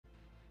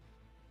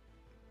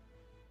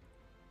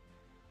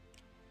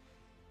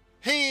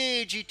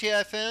Hey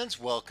GTI fans,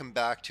 welcome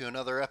back to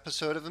another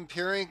episode of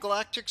Empyrion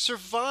Galactic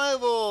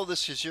Survival.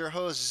 This is your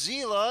host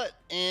Zealot,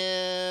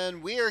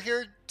 and we are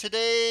here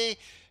today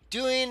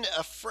doing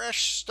a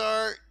fresh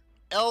start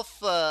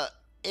Alpha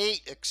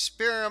 8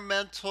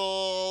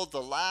 experimental,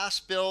 the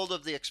last build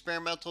of the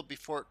experimental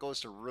before it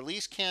goes to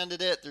release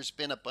candidate. There's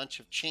been a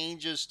bunch of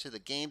changes to the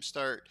game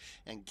start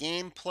and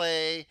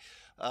gameplay.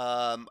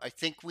 I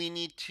think we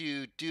need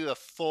to do a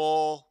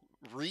full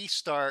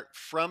restart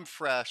from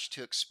fresh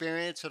to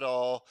experience it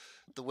all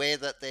the way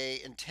that they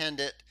intend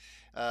it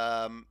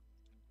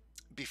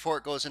before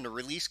it goes into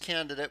release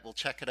candidate. We'll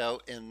check it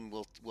out and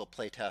we'll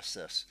play test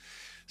this.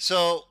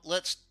 So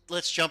let's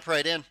jump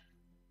right in.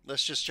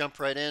 Let's just jump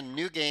right in.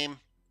 New game.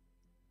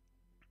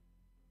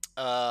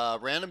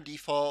 Random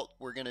default.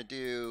 We're gonna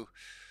do.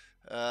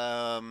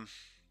 I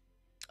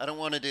don't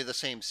want to do the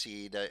same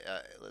seed.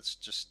 Let's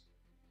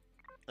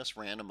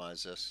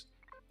randomize this.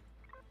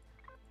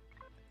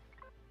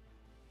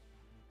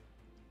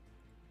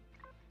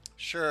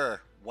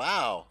 Sure.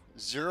 Wow.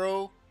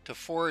 0 to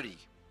 40.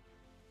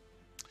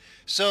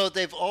 So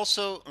they've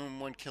also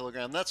 1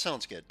 kilogram. That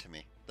sounds good to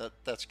me.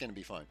 That's going to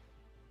be fine.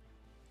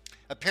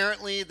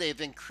 Apparently, they've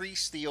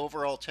increased the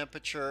overall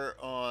temperature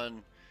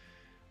on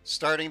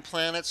starting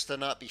planets to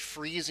not be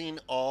freezing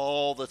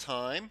all the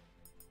time.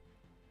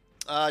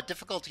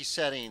 Difficulty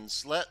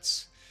settings.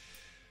 Let's.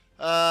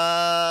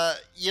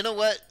 You know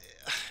what?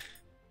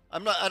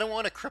 I don't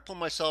want to cripple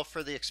myself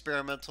for the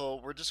experimental.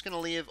 We're just going to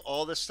leave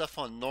all this stuff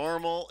on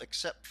normal,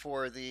 except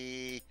for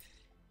the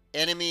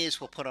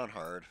enemies we'll put on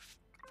hard,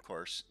 of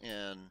course,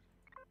 and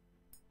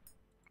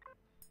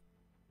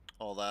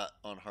all that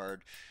on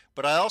hard.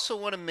 But I also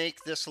want to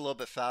make this a little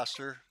bit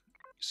faster.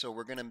 So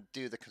we're going to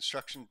do the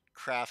construction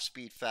craft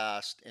speed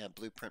fast and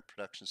blueprint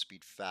production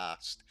speed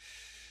fast.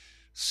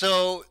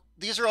 So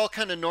these are all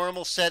kind of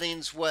normal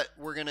settings, what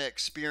we're going to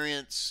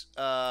experience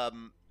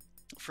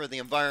for the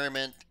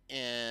environment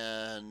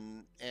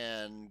and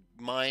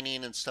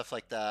mining and stuff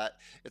like that.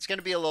 It's going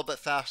to be a little bit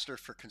faster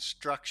for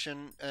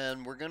construction,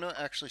 and we're going to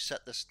actually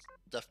set this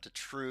stuff to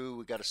true.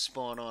 We got to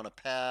spawn on a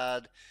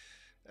pad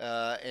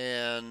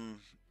and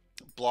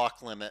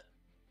block limit.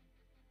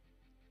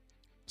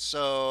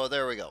 So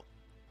there we go.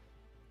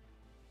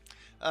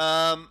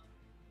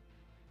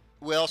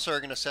 We also are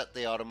going to set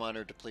the auto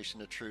miner depletion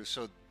to true.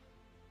 So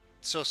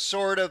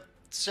sort of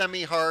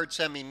semi-hard,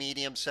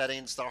 semi-medium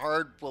settings. The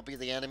hard will be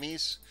the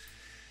enemies,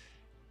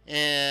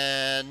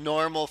 and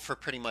normal for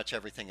pretty much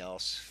everything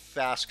else.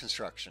 Fast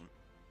construction.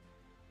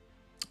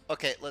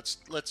 Okay,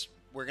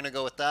 we're gonna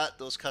go with that.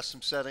 Those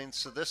custom settings.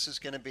 So this is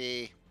gonna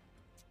be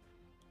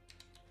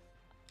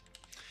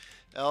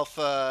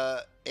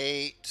Alpha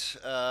 8.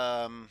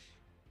 Come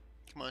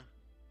on,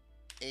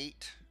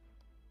 8.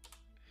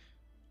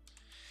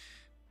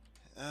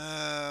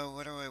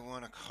 What do I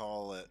want to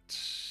call it?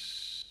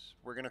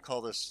 We're gonna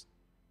call this.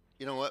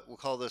 You know what? We'll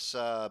call this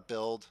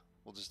build.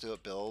 We'll just do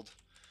it build.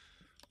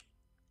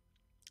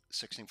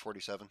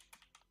 1647.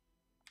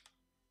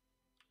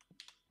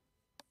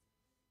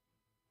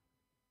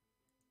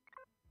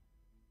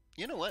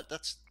 You know what?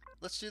 Let's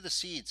do the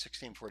seed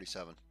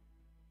 1647.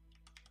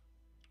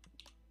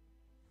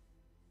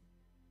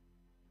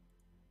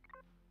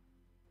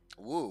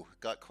 Woo,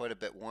 got quite a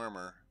bit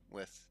warmer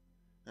with.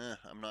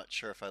 I'm not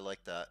sure if I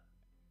like that.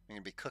 I'm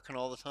gonna be cooking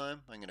all the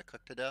time. I'm gonna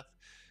cook to death.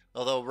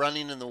 Although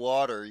running in the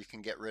water, you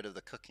can get rid of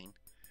the cooking.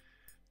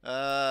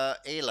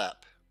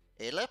 ALEP.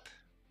 ALEP?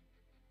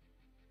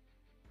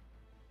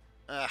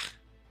 Not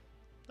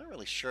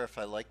really sure if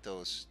I like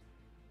those.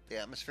 The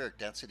atmospheric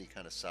density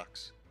kind of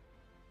sucks.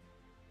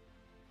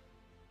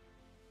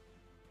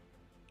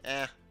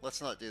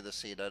 Let's not do the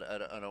seed.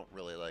 I don't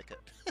really like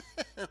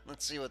it.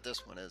 Let's see what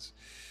this one is.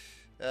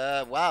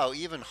 Wow,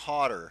 even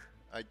hotter.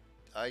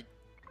 I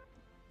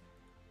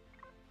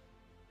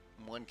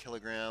 1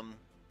 kilogram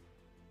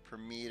per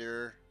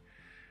meter,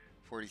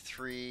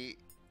 43,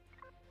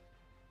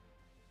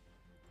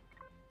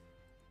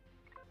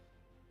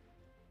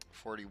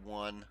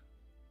 41,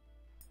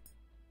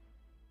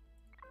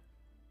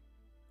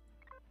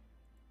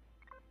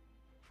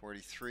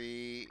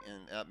 43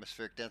 in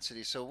atmospheric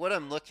density. So what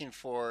I'm looking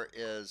for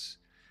is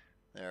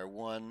there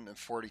 1 and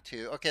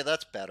 42. Okay,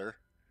 that's better.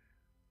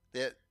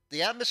 The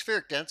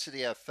atmospheric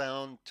density I've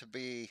found to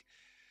be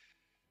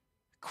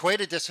quite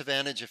a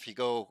disadvantage if you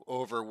go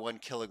over 1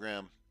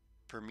 kilogram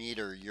per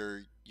meter.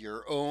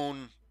 Your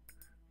own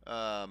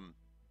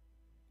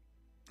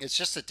it's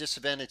just a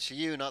disadvantage to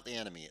you, not the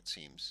enemy, it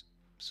seems.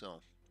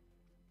 So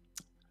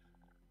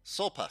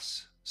soul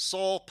pus,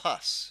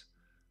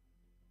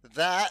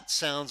 that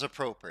sounds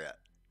appropriate.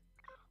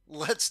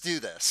 Let's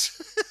do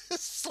this.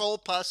 Soul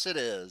pus it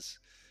is.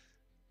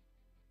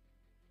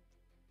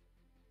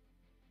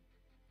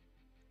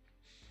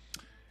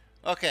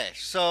 Okay,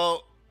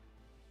 so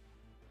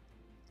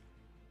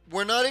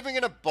we're not even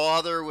going to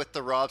bother with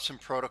the Robson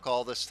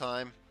protocol this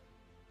time.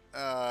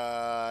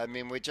 I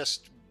mean, we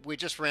just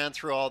ran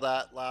through all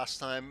that last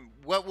time.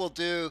 What we'll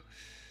do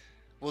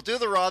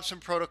the Robson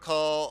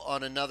protocol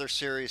on another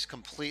series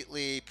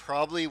completely,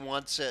 probably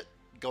once it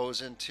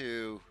goes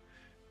into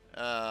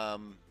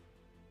Um,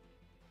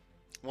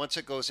 once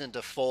it goes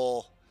into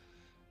full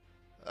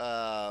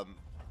um,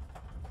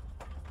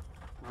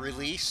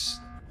 release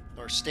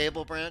or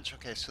stable branch.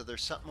 Okay, so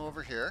there's something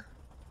over here.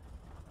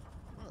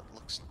 Oh, it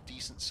looks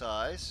decent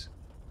size.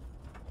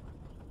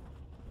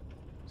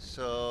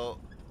 So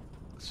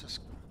let's just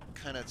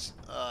kind of,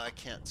 I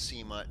can't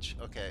see much.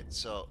 Okay,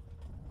 so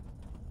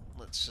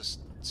let's just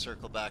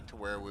circle back to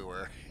where we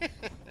were.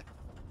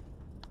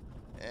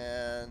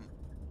 And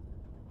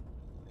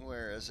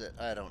where is it?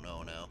 I don't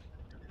know now.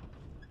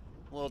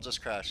 We'll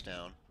just crash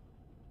down.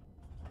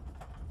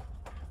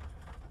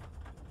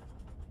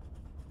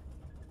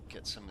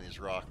 Get some of these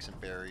rocks and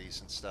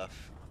berries and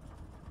stuff.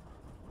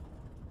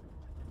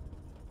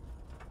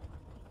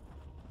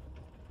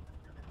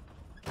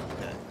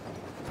 Okay,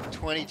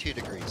 22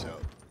 degrees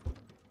out.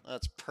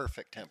 That's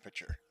perfect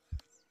temperature.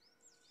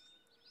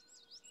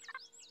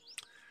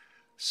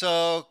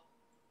 So,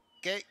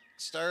 okay,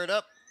 start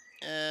up,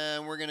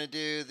 and we're gonna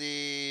do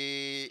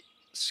the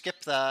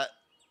skip that,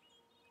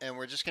 and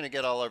we're just gonna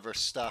get all of our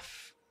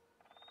stuff.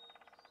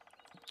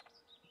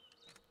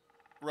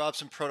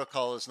 Robson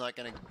Protocol is not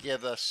gonna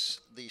give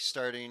us the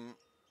starting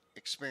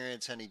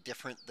experience any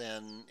different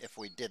than if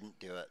we didn't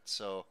do it.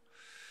 So,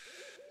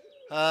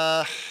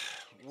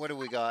 what do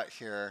we got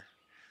here?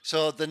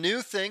 So the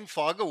new thing,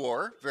 Fog of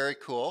War, very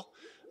cool.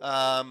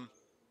 I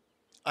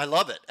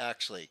love it,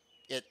 actually.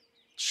 It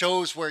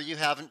shows where you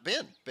haven't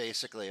been,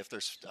 basically. If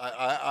there's,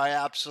 I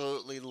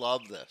absolutely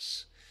love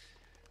this.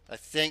 I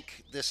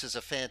think this is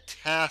a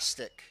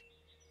fantastic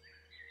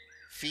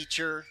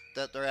feature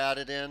that they're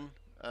added in.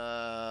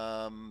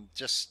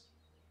 Just,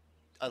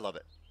 I love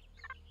it.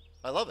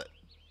 I love it.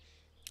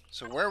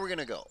 So where are we going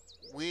to go?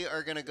 We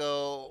are going to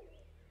go,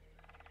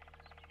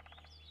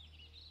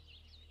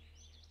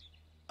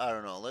 I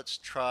don't know, let's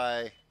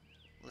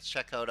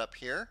check out up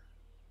here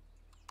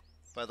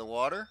by the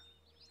water.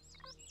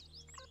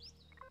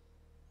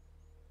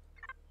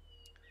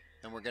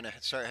 And we're going to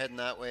start heading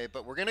that way,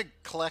 but we're going to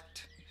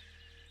collect.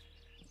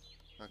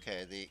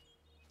 Okay,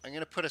 I'm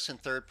going to put us in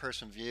third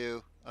person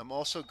view. I'm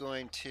also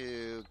going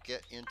to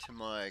get into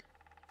my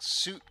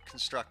suit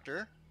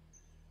constructor,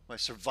 my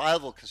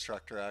survival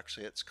constructor,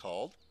 actually it's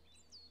called.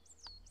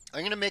 I'm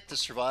going to make the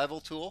survival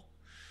tool,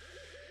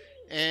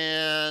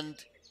 and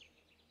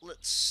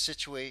let's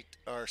situate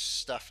our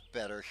stuff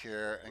better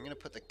here. I'm going to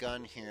put the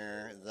gun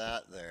here,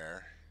 that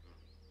there.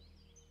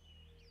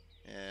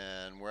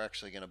 And we're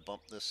actually going to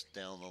bump this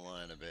down the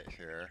line a bit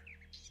here.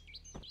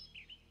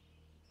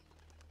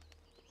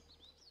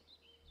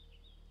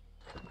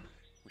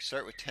 We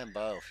start with 10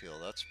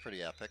 biofuel. That's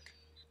pretty epic.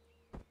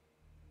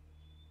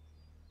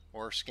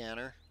 Ore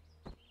scanner.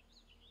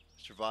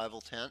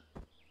 Survival tent.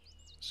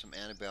 Some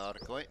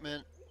antibiotic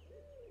ointment.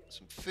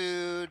 Some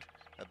food.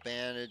 A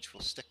bandage.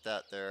 We'll stick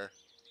that there.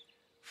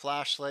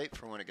 Flashlight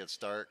for when it gets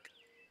dark.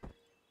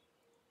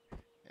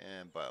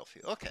 And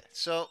biofuel. Okay,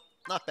 so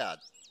not bad.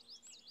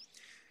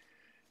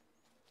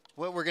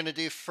 What we're going to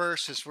do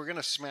first is we're going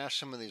to smash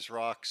some of these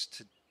rocks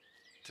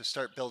to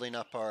start building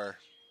up our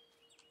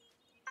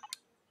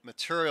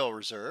material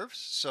reserves.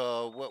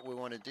 So what we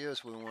want to do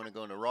is we want to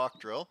go into rock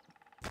drill.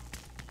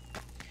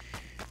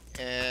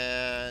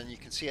 And you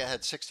can see I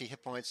had 60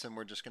 hit points, and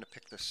we're just going to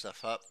pick this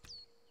stuff up.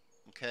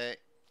 Okay.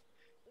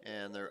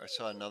 And there, I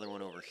saw another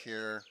one over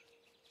here.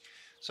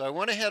 So I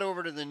want to head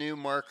over to the new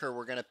marker.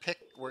 We're going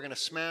to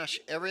smash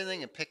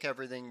everything and pick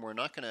everything. We're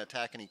not going to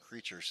attack any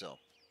creatures, so.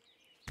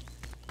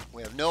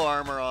 We have no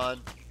armor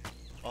on.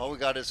 All we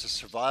got is a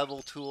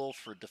survival tool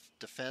for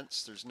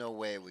defense. There's no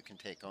way we can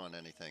take on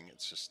anything.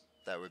 It's just,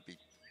 that would be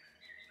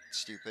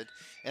stupid.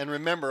 And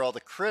remember, all the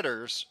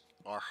critters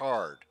are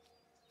hard.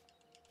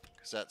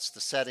 Because that's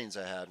the settings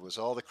I had, was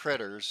all the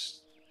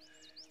critters,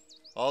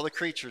 all the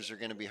creatures are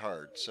going to be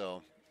hard.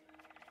 So,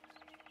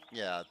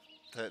 yeah,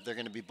 they're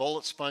going to be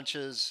bullet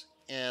sponges,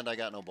 and I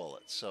got no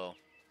bullets. So,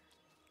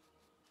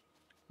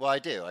 well, I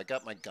do. I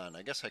got my gun.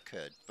 I guess I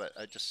could, but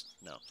I just,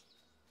 no.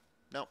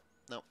 Nope,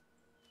 nope.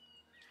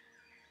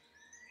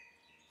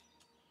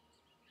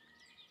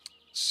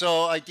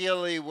 So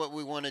ideally what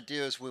we want to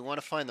do is we want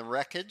to find the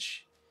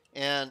wreckage.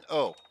 And,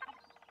 oh,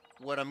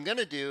 what I'm going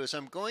to do is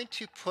I'm going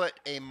to put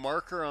a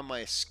marker on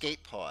my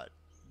escape pod.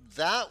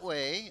 That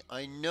way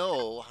I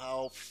know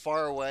how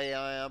far away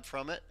I am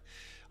from it.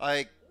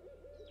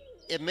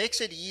 It makes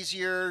it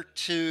easier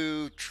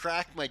to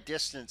track my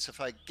distance.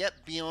 If I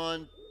get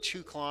beyond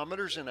 2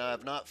 kilometers and I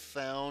have not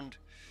found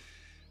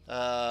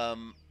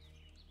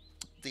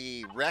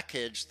the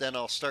wreckage, then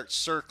I'll start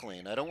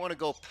circling. I don't want to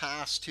go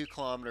past 2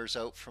 kilometers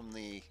out from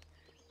the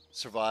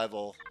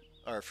survival,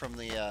 or from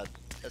the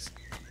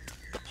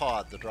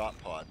pod, the drop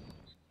pod.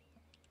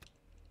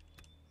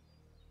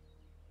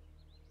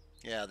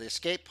 Yeah, the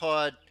escape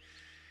pod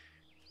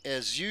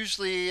is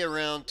usually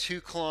around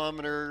 2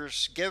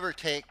 kilometers, give or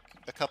take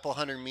a couple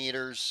hundred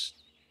meters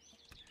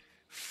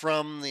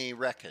from the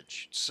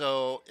wreckage.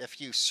 So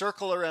if you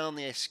circle around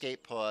the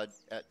escape pod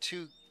at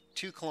 2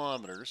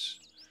 kilometers,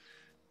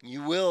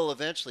 you will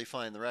eventually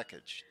find the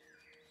wreckage.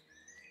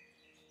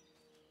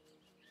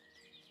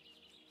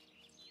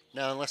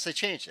 Now, unless they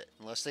changed it.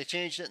 Unless they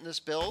changed it in this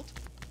build.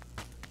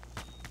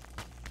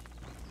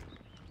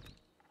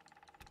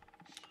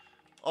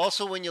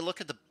 Also, when you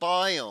look at the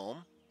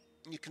biome,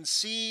 you can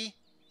see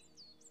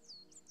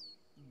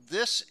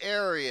this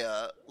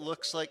area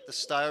looks like the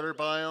starter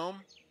biome.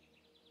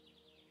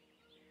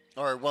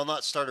 Or, well,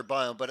 not starter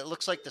biome, but it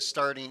looks like the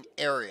starting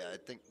area. I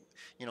think,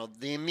 you know,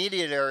 the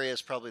immediate area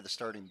is probably the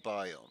starting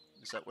biome.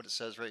 Is that what it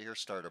says right here?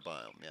 Starter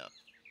biome, yeah.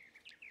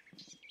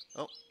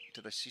 Oh,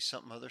 did I see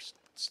something other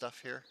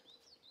stuff here?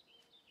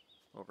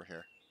 Over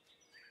here.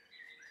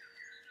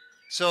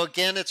 So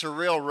again, it's a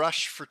real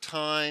rush for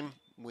time.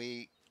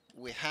 We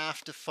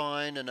have to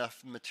find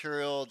enough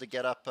material to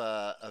get up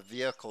a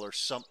vehicle or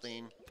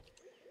something.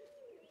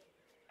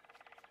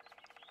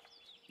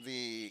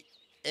 The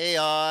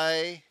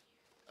AI,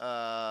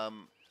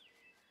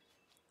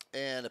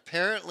 and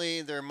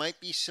apparently there might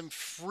be some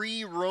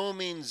free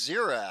roaming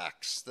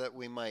Xerax that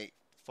we might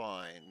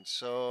find.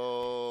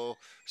 So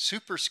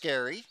super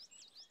scary.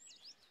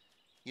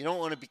 You don't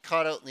want to be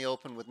caught out in the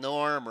open with no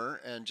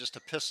armor and just a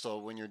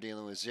pistol when you're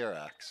dealing with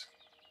Xerax,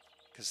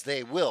 because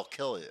they will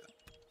kill you.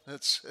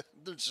 There's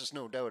just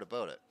no doubt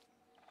about it.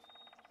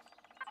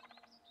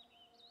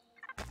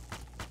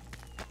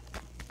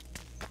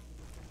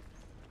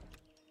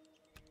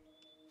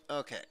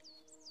 Okay.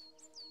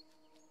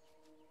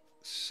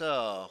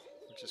 So,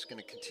 I'm just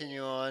going to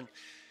continue on.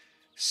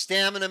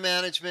 Stamina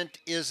management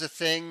is a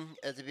thing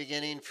at the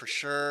beginning for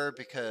sure,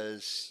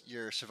 because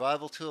your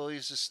survival tool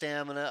uses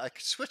stamina. I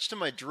could switch to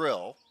my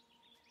drill.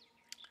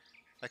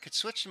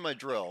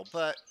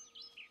 But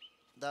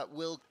that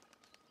will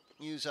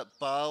use up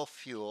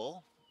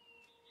biofuel.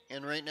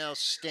 And right now,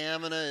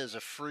 stamina is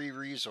a free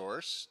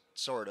resource,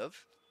 sort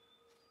of.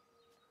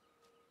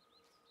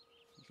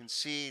 You can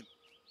see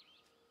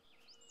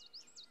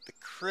the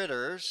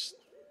critters.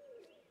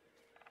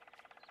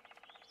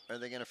 Are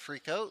they going to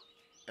freak out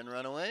and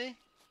run away?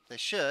 They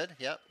should.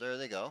 Yep, there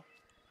they go.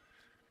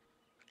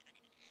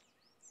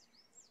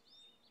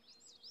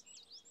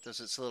 Does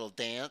its little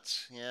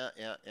dance. Yeah.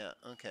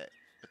 Okay.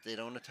 But they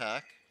don't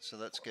attack, so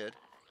that's good.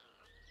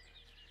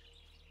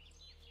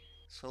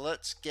 So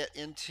let's get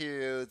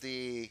into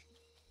the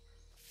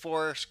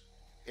forest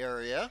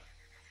area.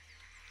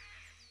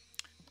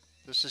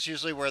 This is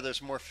usually where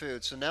there's more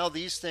food. So now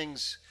these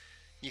things,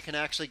 you can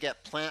actually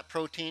get plant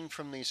protein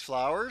from these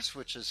flowers,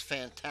 which is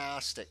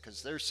fantastic,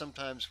 because there's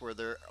sometimes where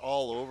they're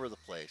all over the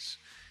place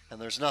and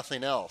there's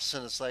nothing else.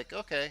 And it's like,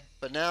 okay,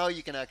 but now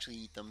you can actually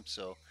eat them.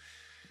 So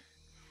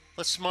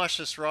let's smash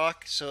this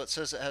rock. So it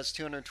says it has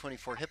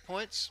 224 hit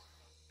points.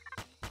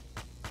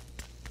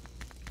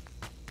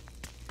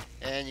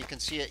 And you can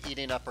see it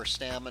eating up our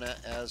stamina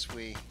as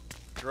we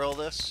drill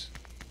this.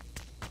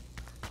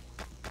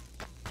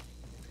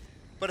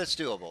 But it's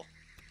doable.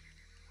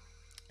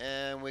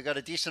 And we got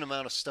a decent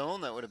amount of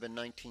stone. That would have been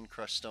 19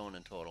 crushed stone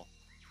in total.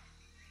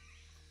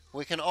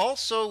 We can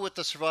also, with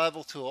the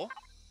survival tool,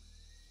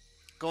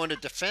 go into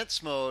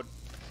defense mode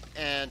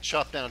and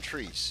chop down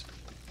trees.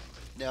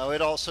 Now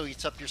it also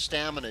eats up your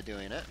stamina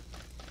doing it.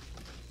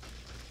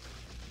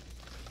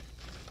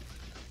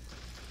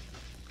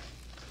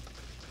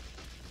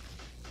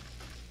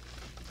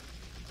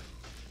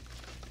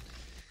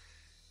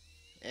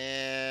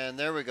 And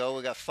there we go.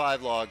 We got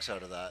 5 logs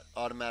out of that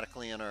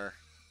automatically in our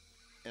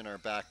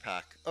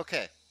backpack.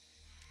 Okay,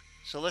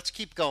 so let's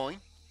keep going.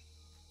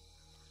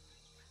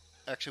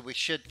 Actually, we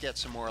should get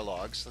some more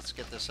logs. Let's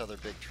get this other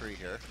big tree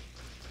here.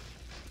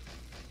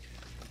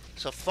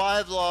 So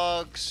 5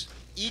 logs.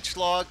 Each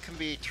log can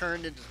be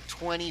turned into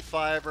 20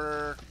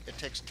 fiber. It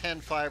takes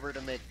 10 fiber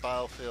to make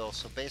biofuel.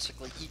 So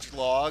basically, each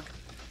log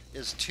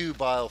is 2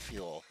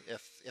 biofuel.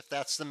 If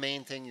that's the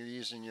main thing you're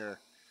using your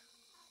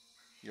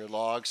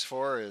logs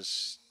for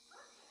is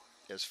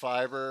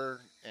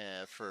fiber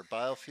and for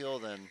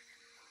biofuel, then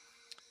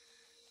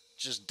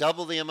just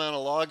double the amount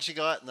of logs you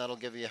got, and that'll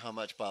give you how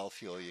much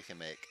biofuel you can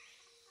make.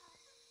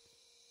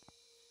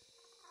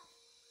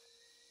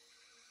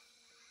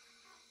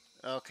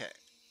 Okay.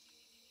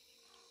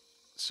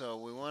 So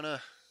we want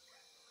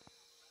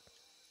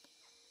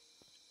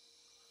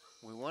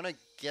to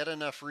get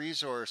enough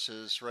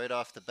resources right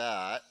off the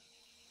bat.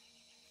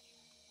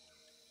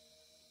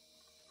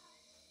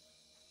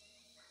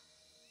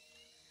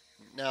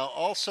 Now,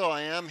 also,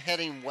 I am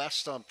heading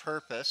west on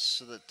purpose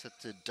so that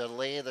to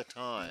delay the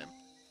time.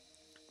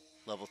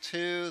 Level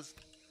 2,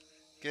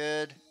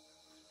 good.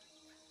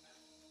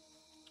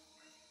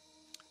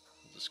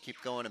 We'll just keep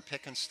going and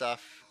picking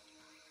stuff.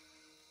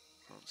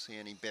 Don't see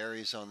any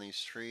berries on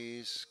these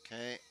trees.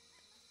 Okay.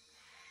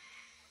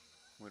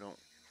 We don't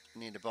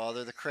need to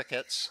bother the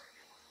crickets.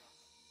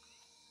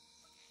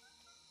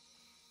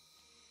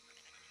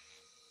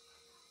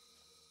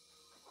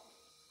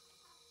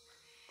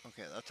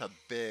 Okay, that's a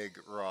big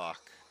rock.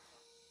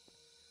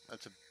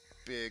 That's a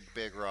big,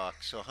 big rock.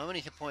 So how many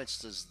hit points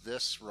does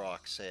this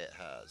rock say it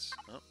has?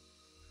 Oh,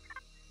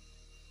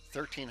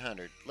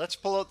 1,300. Let's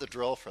pull out the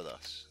drill for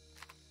this.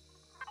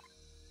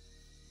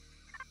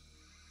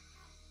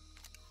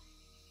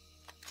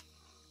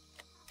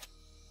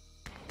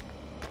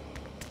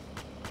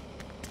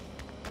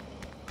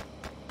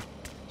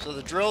 So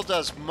the drill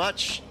does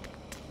much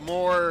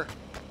more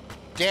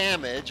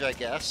damage, I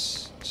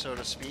guess, so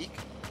to speak,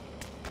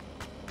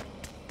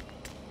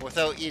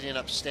 without eating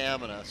up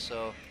stamina.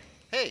 So,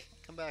 hey,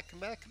 come back,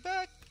 come back, come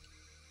back.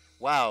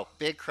 Wow,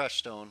 big crush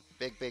stone.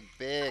 Big, big,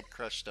 big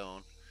crush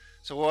stone.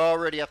 So we're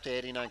already up to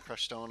 89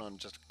 crush stone on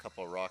just a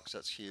couple of rocks.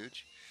 That's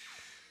huge.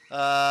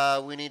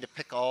 We need to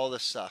pick all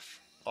this stuff.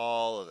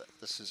 All of it.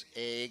 This is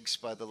eggs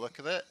by the look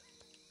of it.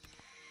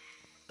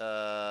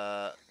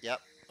 Yep,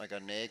 I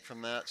got an egg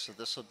from that. So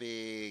this will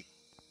be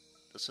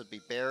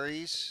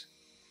berries.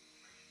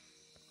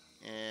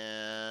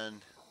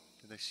 And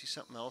did I see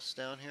something else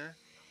down here?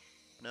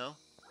 No?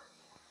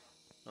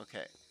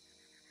 Okay.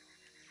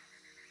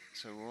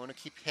 So we want to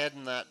keep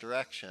heading that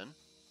direction.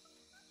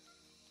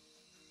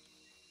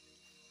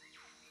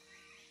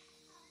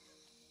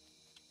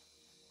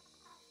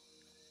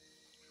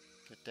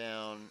 Get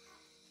down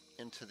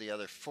into the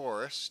other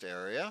forest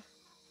area.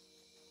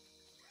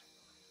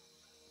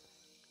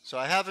 So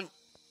I haven't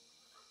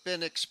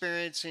been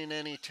experiencing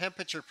any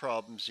temperature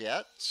problems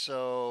yet,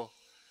 so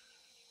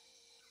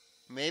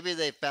maybe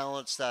they've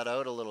balanced that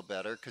out a little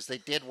better, because they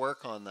did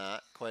work on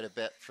that quite a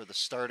bit for the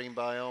starting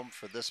biome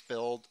for this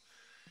build.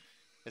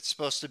 It's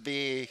supposed to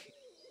be,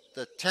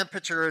 the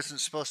temperature isn't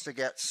supposed to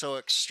get so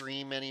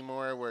extreme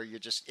anymore where you're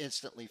just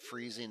instantly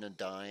freezing and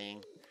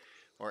dying,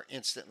 or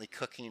instantly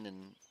cooking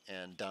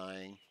and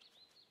dying.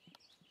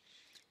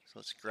 So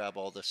let's grab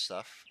all this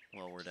stuff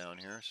while we're down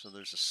here. So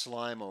there's a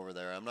slime over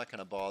there. I'm not going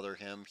to bother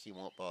him. He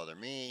won't bother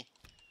me.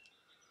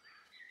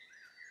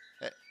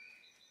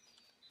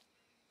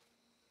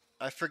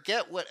 I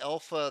forget what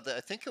alpha, I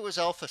think it was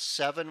alpha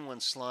 7 when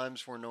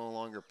slimes were no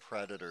longer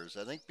predators.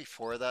 I think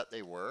before that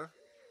they were.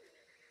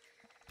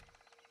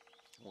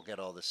 We'll get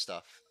all this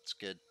stuff. It's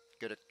good.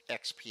 Good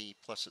XP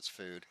plus it's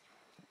food.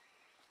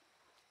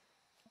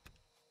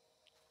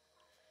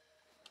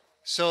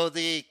 So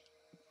the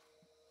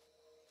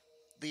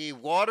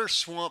water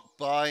swamp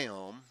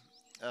biome,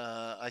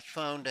 I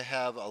found to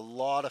have a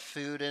lot of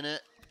food in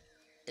it.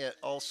 It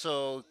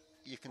also,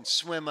 you can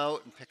swim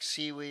out and pick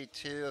seaweed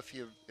too if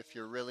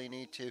you really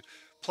need to.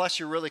 Plus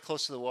you're really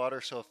close to the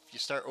water, so if you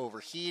start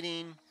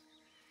overheating.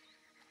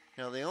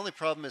 Now the only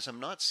problem is I'm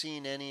not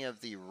seeing any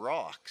of the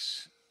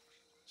rocks.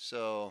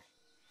 So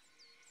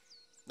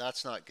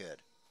that's not good.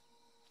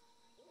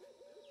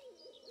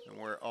 And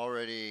we're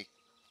already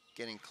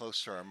getting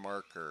close to our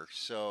marker.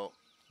 So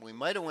we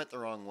might have went the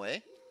wrong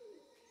way.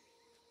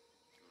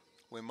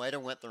 We might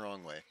have went the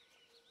wrong way.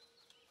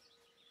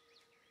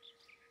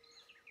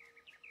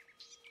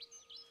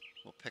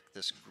 We'll pick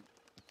this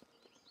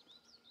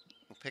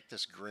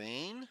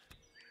green.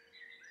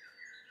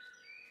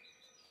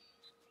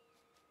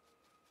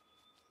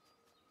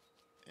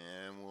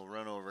 And we'll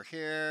run over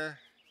here.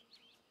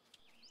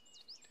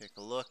 Take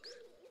a look.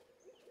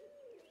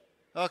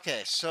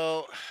 Okay,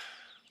 so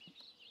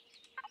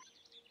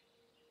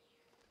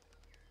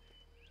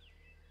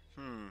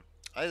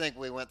I think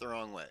we went the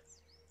wrong way.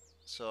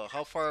 So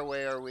how far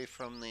away are we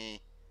from the...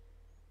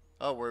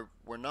 Oh,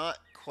 we're not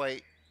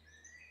quite...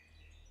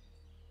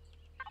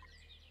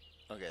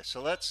 Okay,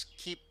 so let's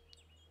keep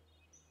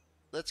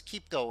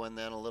going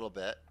then a little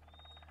bit.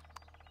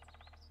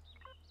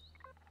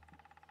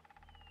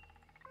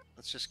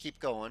 Let's just keep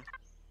going.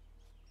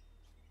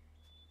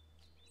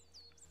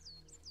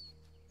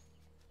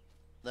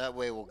 That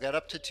way we'll get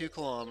up to 2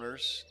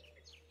 kilometers.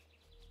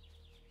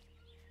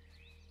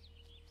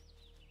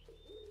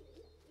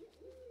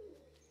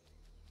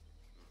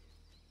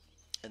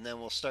 And then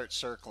we'll start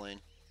circling.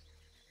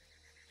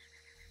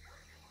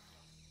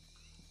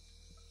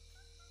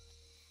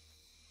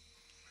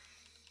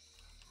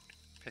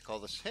 Pick all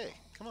this. Hey,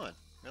 come on.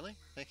 Really?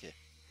 Thank you.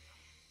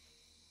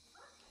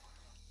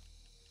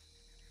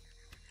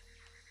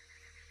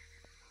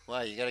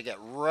 Wow, you gotta get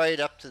right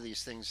up to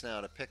these things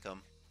now to pick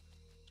them.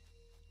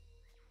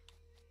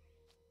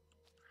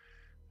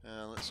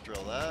 Let's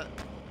drill that.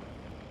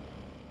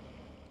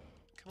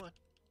 Come on.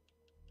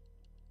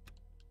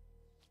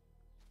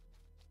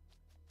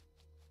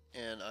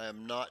 And I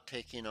am not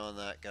taking on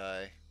that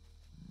guy.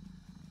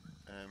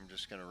 I'm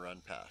just gonna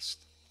run past.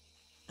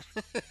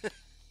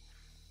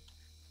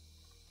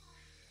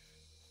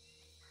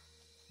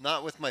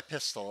 Not with my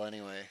pistol,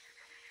 anyway.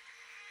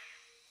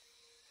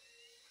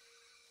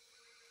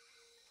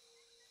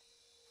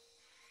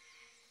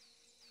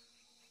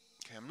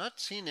 Okay, I'm not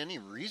seeing any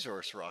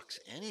resource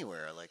rocks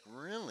anywhere. Like,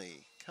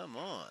 really? Come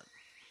on.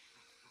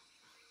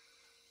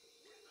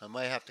 I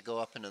might have to go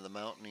up into the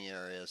mountainy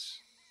areas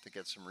to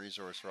get some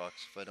resource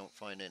rocks if I don't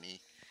find any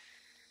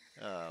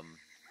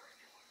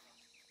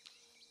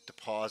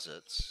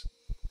deposits.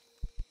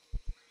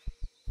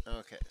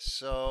 Okay,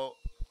 so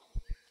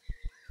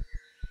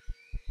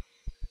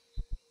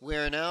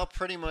we're now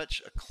pretty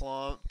much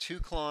 2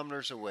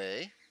 kilometers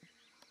away,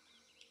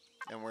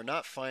 and we're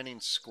not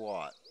finding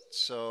squat.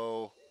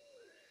 So,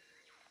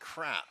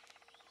 crap.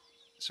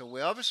 So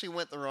we obviously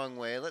went the wrong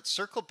way. Let's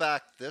circle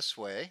back this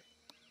way.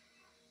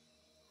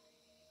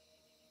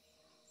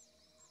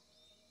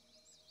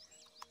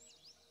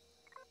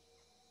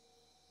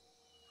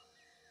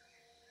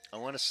 I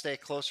want to stay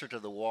closer to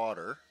the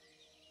water.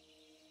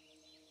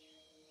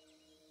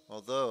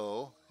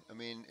 Although, I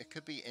mean, it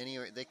could be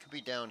anywhere. They could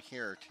be down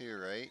here too,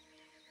 right?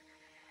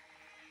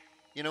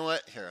 You know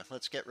what? Here,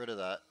 let's get rid of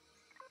that.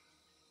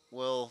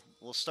 We'll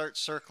start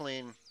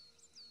circling.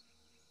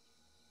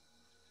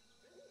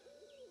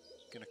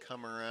 Gonna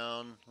come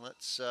around.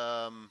 Let's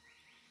go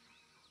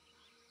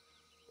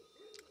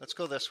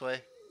this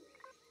way.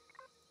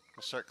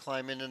 We'll start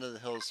climbing into the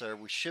hills there.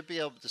 We should be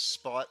able to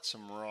spot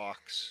some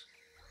rocks.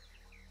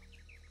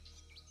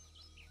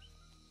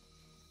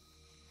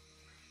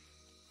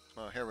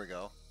 Oh, here we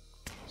go.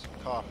 Some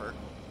copper.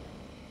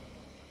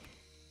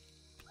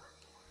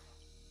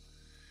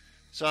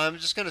 So I'm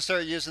just going to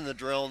start using the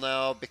drill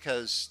now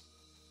because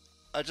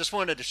I just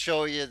wanted to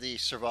show you the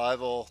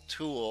survival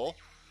tool.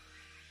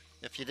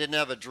 If you didn't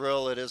have a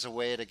drill, it is a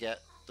way to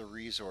get the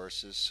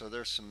resources. So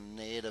there's some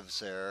natives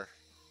there,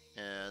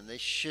 and they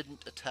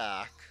shouldn't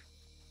attack.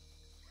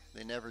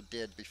 They never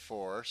did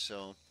before,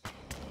 so...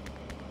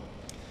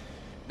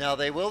 Now,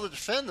 they will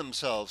defend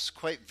themselves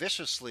quite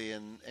viciously,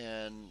 and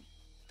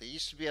they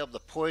used to be able to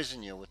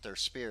poison you with their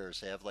spears.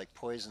 They have, like,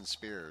 poison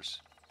spears.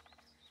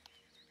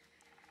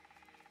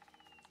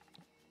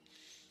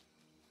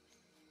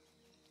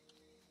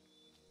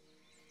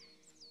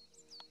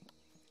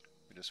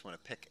 We just want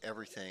to pick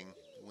everything.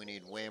 We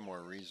need way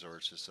more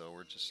resources, so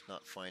we're just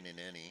not finding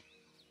any.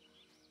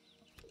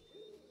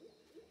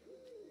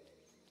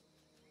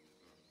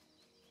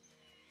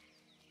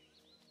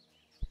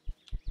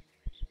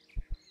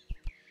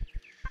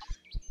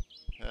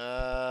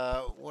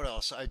 What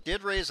else? I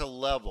did raise a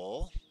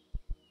level.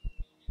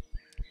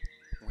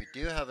 We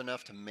do have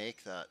enough to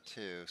make that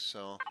too,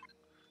 so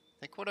I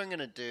think what I'm going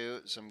to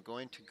do is I'm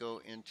going to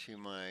go into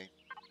my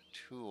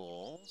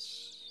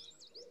tools,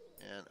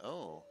 and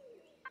oh,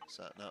 is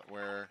that not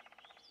where...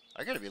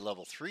 I got to be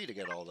level 3 to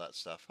get all that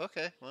stuff.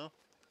 Okay, well,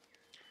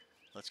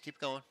 let's keep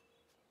going.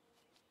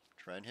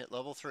 Try and hit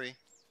level 3.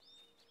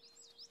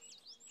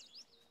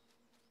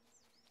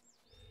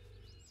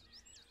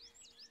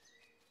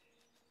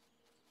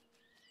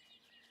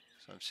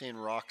 So I'm seeing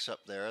rocks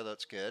up there.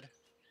 That's good.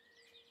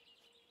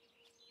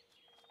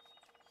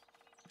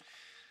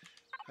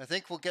 I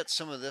think we'll get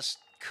some of this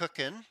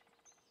cooking.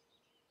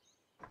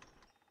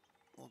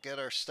 We'll get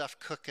our stuff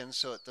cooking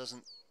so it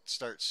doesn't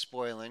start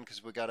spoiling,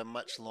 because we got a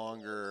much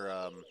longer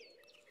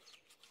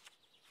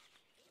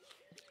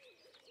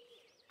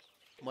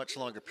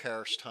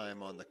perish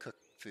time on the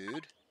cooked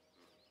food.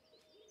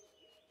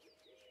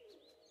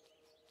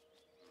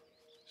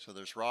 So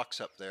there's rocks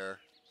up there.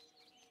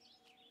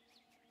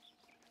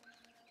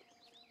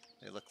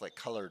 They look like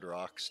colored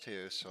rocks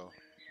too, so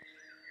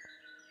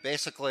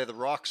basically the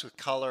rocks with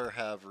color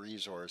have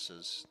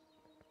resources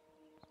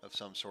of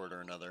some sort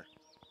or another.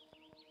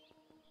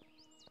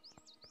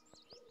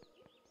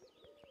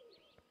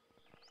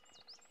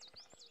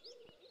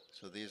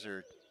 So these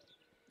are,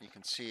 you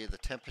can see the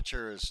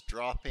temperature is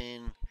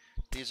dropping.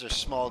 These are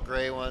small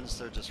gray ones,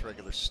 they're just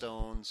regular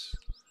stones.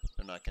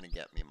 They're not going to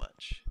get me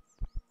much.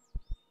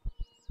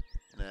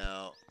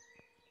 Now,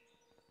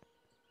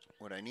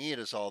 what I need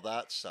is all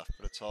that stuff,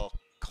 but it's all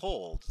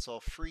cold. It's all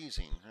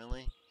freezing,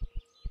 really.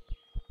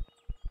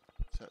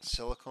 Is that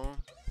silicone?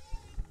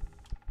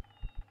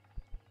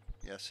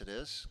 Yes, it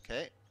is.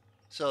 Okay.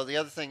 So the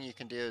other thing you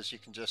can do is you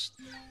can just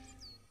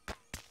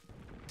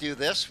do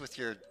this with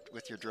your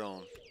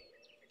drone.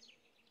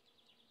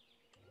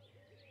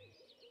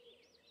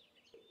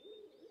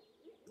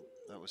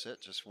 That was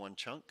it, just one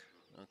chunk?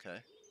 Okay.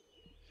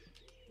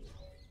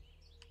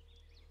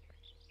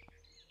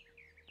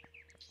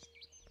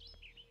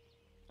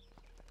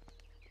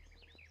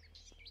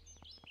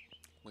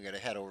 We gotta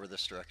head over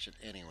this direction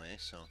anyway,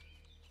 so.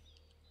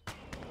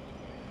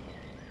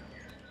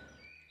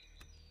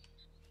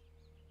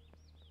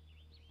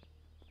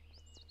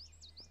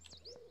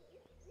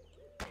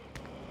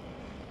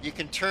 You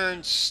can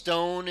turn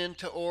stone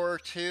into ore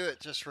too,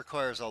 it just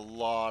requires a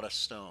lot of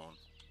stone.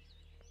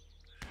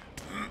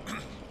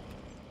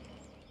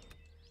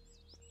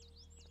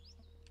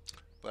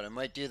 But I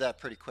might do that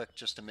pretty quick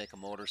just to make a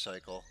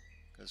motorcycle,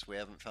 because we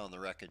haven't found the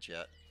wreckage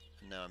yet.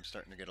 And now I'm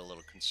starting to get a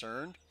little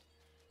concerned,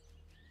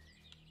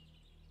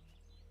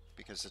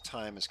 because the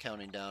time is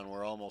counting down.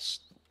 We're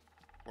almost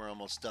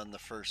done the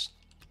first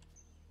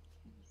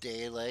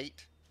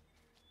daylight.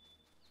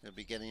 It'll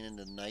be getting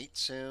into night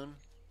soon,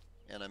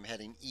 and I'm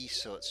heading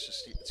east, so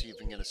it's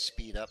even going to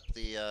speed up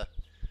the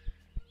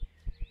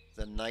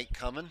night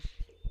coming.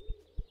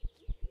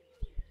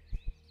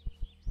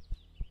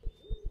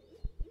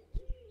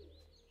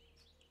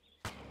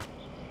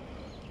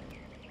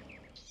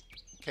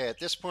 Okay, at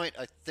this point,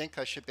 I think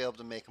I should be able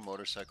to make a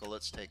motorcycle.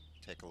 Let's take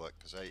a look,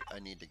 because I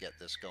need to get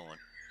this going.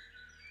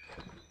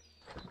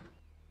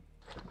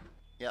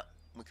 Yep,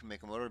 we can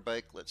make a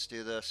motorbike. Let's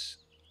do this.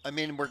 I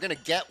mean, we're going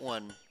to get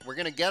one. We're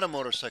going to get a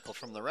motorcycle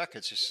from the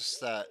wreckage. It's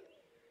just that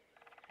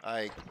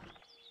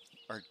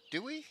or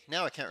do we?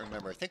 Now I can't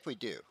remember. I think we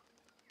do.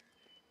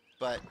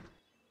 But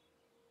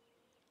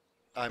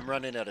I'm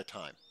running out of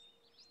time.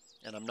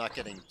 And I'm not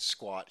getting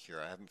squat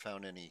here. I haven't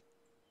found any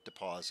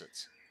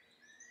deposits.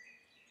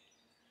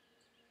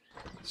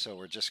 So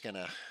we're just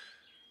gonna...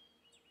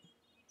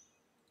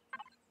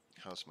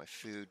 How's my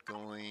food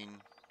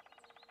going?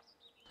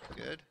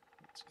 Good.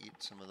 Let's eat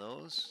some of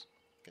those.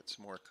 Get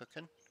some more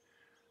cooking.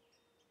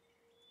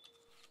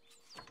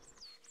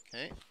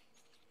 Okay.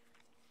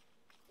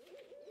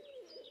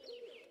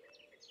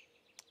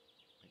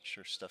 Make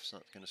sure stuff's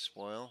not going to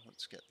spoil.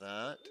 Let's get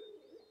that.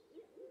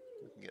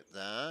 We can get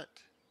that.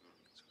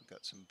 So we've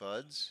got some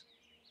buds.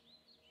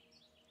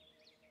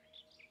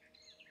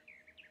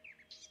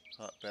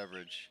 Hot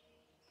beverage.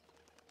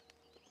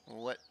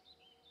 What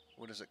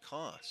does it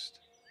cost?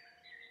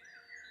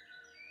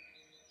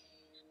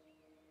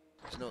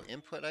 There's no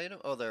input item?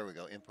 Oh, there we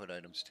go. Input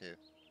items too.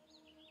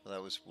 Well,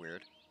 that was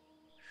weird.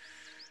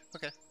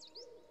 Okay.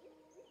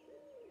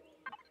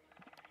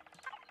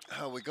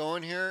 How we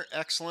going here?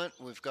 Excellent.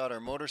 We've got our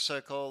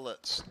motorcycle.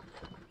 Let's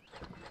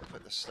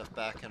put this stuff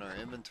back in our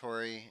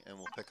inventory and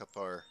we'll pick up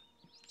our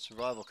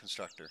survival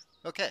constructor.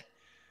 Okay.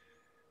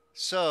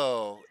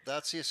 So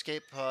that's the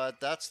escape pod.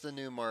 That's the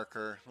new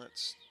marker.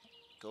 Let's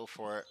go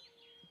for it.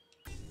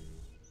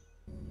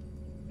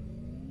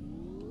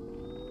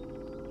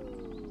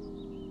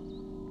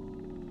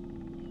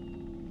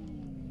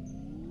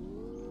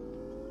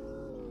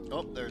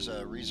 Oh, there's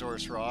a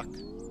resource rock.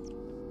 So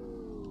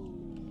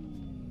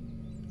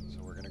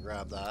we're going to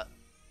grab that.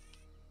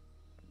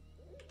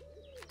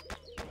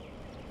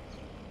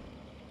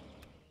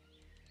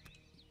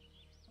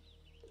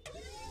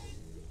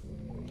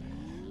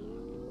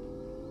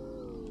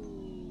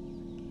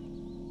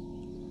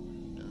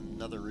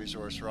 Another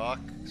resource rock.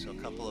 So a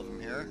couple of them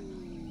here.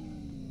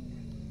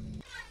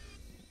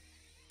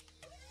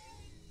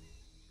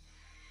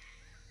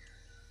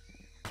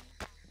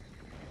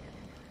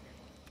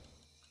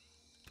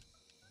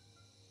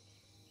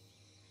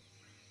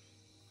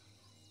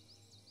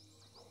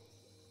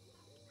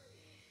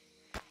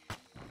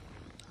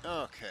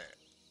 Okay.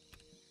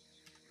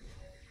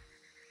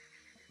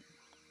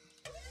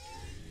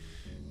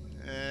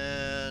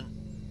 And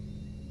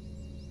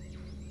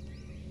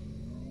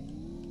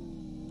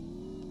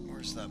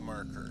where's that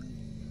marker?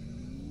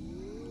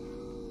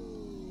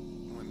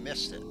 We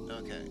missed it.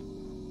 Okay.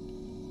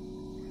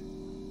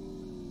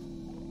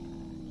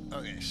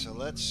 Okay, so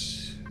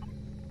let's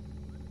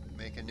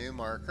make a new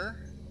marker.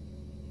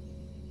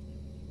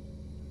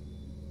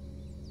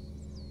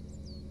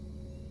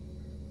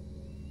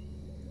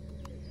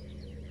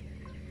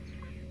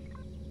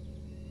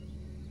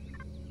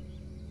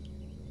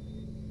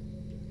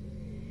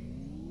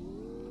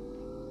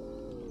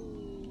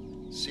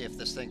 See if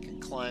this thing can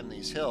climb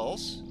these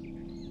hills.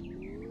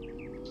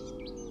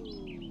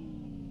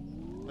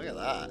 Look at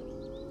that.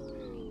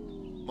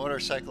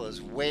 Motorcycle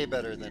is way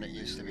better than it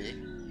used to be.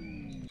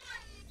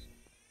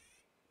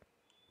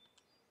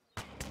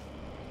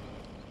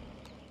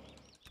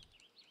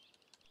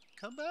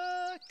 Come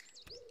back.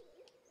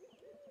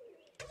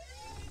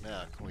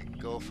 Now, can we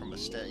go from a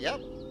stand?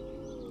 Yep.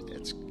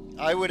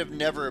 I would have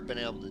never been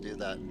able to do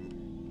that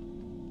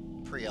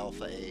in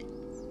pre-alpha 8.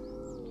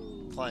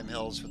 Climb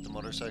hills with the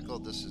motorcycle.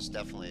 This is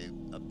definitely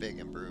a big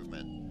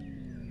improvement.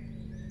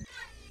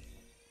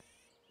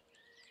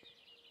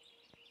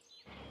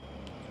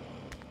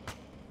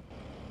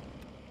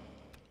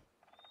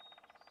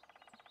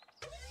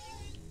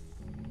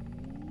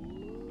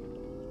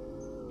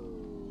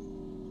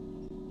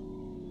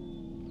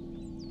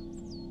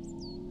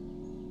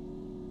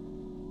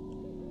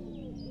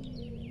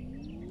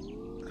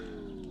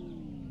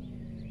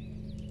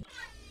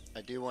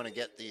 I do want to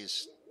get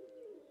these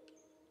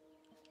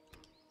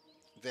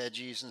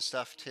veggies and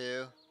stuff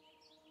too.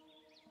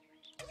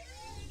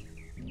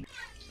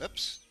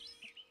 Oops.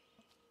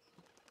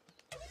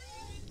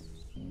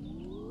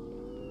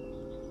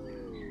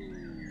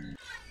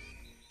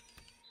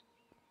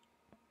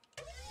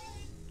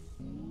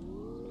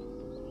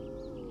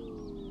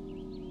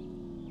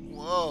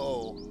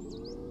 Whoa.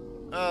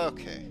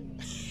 Okay.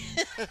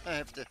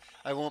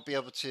 I won't be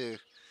able to.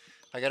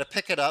 I gotta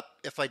pick it up.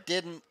 If I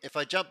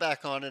jump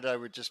back on it, I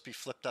would just be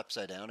flipped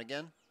upside down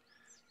again.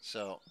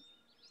 So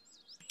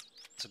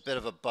it's a bit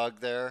of a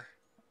bug there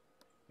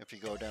if you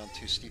go down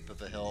too steep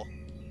of a hill.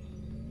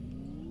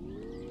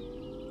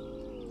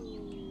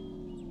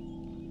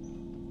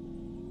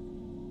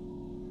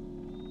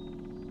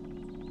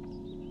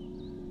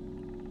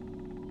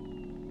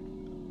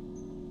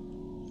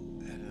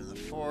 Head into the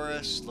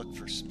forest, look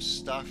for some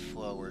stuff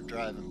while we're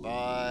driving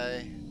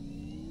by.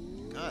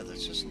 God,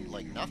 there's just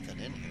like nothing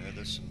in here.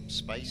 There's some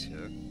spice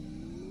here.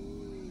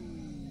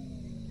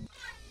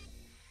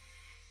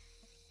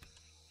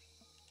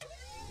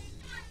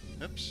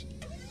 Oops.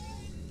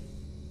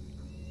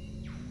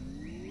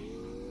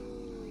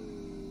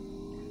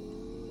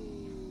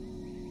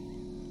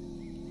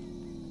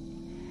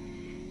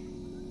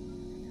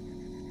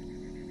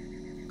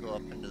 Go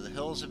up into the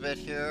hills a bit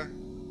here.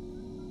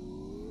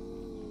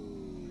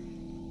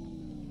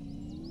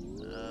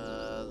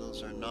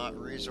 Those are not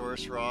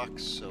resource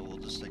rocks, so we'll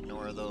just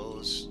ignore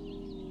those.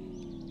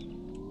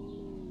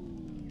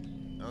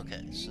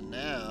 Okay, so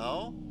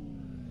now,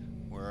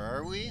 where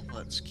are we?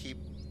 Let's keep...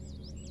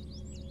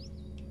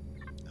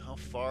 How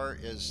far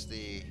is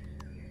the...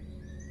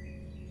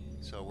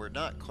 So we're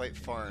not quite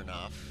far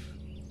enough.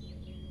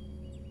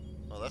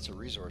 Oh, that's a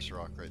resource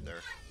rock right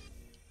there.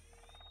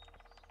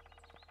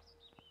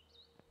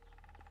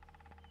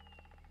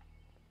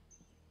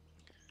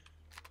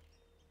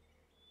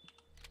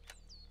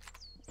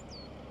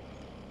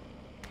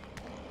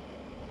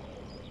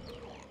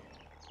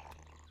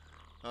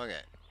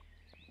 Okay.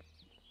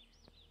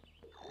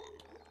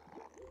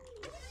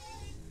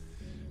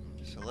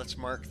 So let's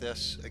mark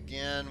this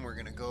again. We're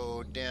going to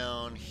go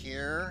down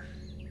here.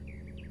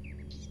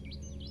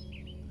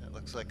 That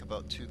looks like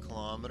about 2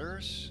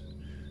 kilometers.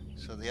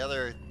 So the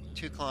other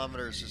 2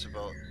 kilometers is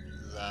about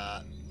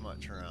that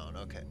much around.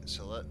 Okay,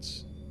 so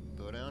let's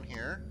go down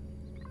here.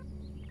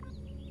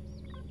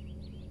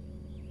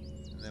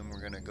 And then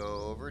we're going to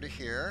go over to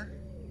here.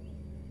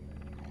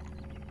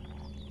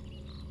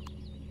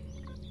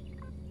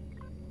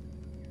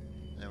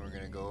 Then we're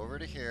going to go over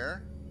to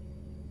here.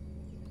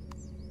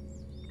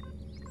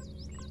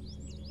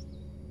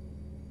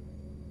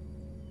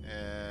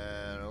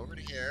 And over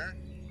to here.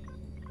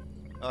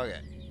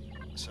 Okay,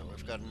 so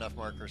we've got enough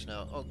markers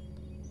now. Oh,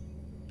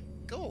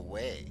 go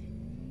away.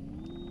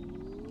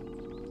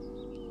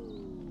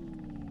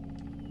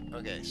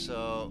 Okay,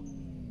 so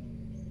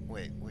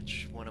wait,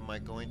 which one am I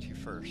going to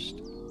first?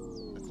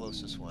 The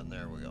closest one,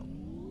 there we go.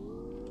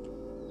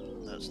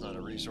 That's not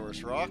a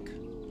resource rock.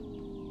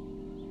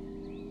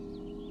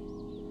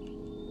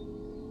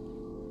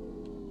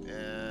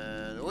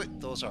 And wait,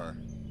 those are.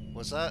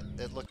 Was that?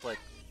 It looked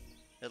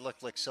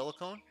like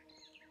silicone?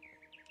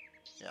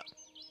 Yeah.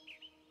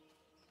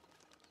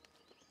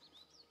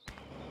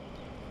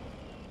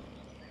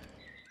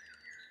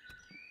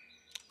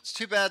 It's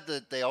too bad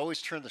that they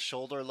always turn the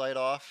shoulder light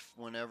off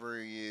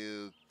whenever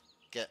you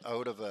get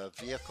out of a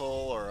vehicle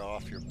or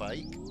off your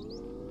bike,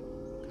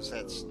 because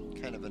that's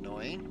kind of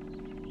annoying.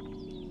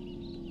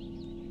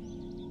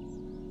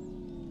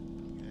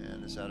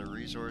 And is that a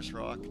resource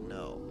rock?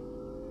 No.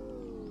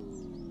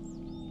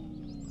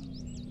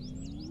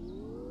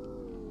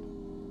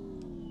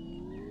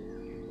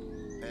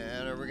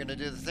 And are we going to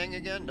do the thing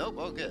again? Nope.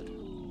 Oh, good.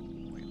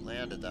 We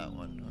landed that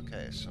one.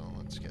 Okay, so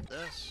let's get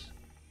this.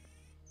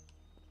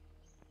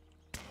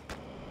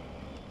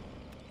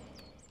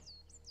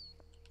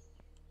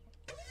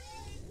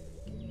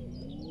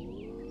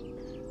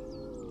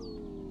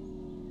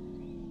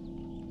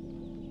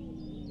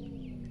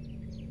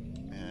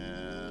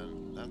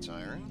 And that's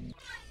iron.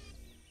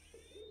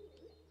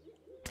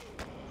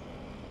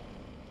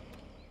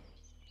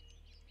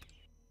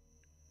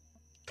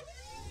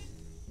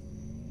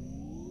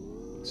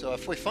 So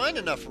if we find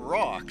enough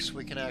rocks,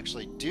 we can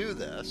actually do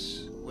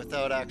this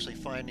without actually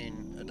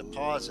finding a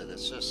deposit.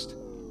 It's just,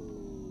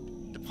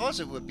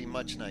 deposit would be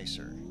much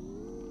nicer.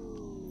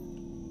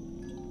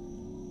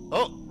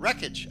 Oh,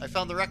 wreckage. I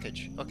found the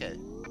wreckage. Okay.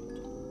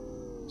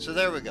 So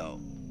there we go.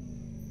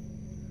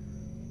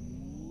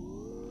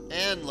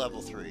 And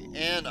level 3.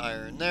 And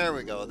iron. There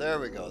we go. There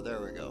we go. There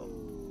we go.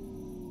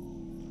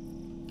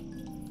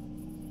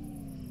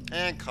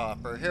 And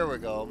copper. Here we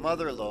go.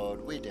 Mother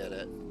lode. We did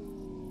it.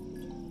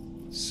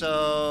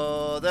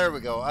 So there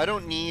we go. I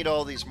don't need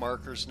all these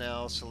markers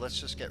now, so let's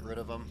just get rid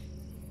of them.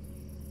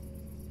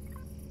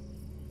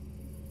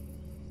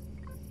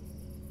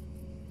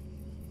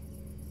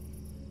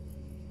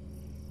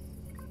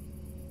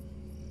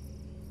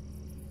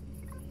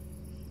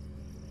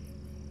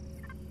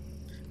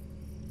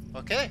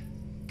 Okay,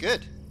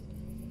 good.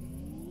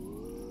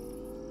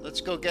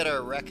 Let's go get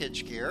our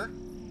wreckage gear.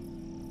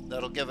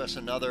 That'll give us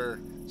another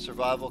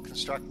survival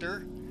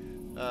constructor.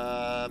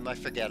 I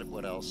forget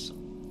what else.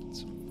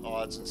 Some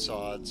odds and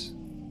sods.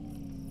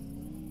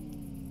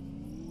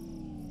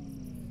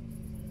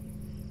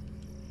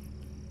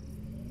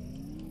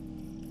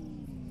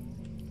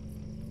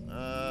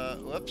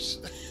 Whoops.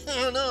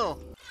 Oh no.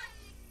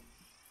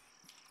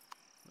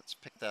 Let's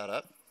pick that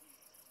up.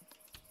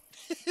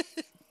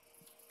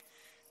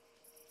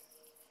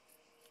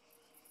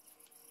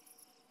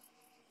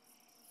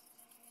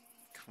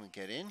 Can we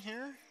get in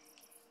here?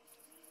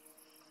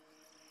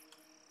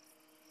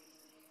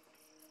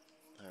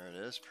 There it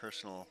is,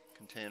 personal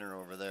container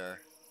over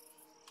there.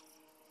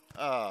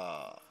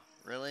 Ah,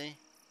 really?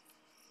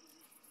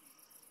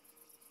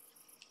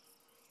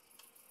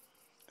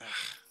 Ugh.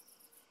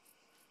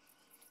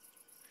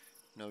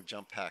 No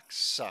jump pack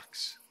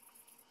sucks.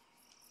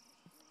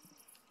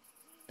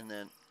 And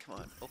then, come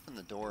on, open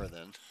the door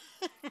then.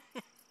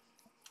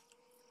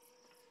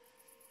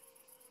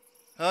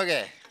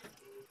 Okay.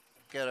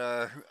 Get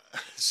our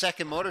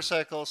second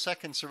motorcycle,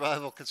 second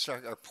survival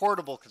constructor, or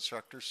portable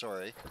constructor,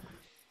 sorry.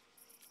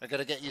 I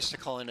gotta get used to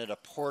calling it a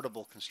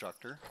portable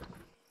constructor.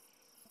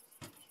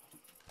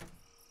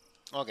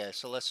 Okay,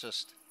 so let's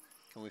just,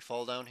 can we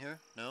fall down here?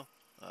 No?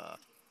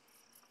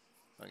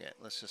 Okay,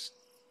 let's just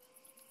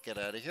get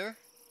out of here.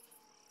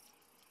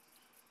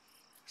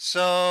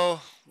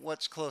 So,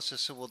 what's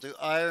closest? So we'll do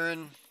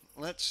iron.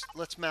 Let's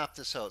map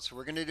this out. So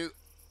we're gonna do,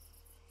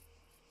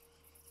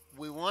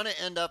 we want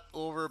to end up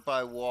over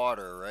by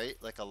water, right?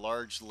 Like a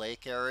large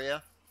lake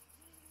area.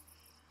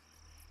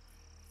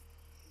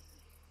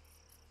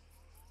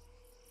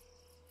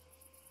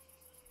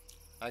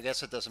 I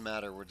guess it doesn't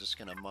matter. We're just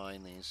gonna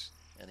mine these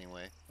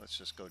anyway. Let's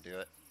just go do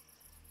it.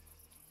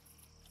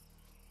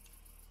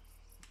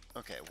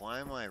 Okay, why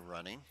am I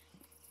running?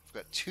 I've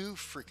got two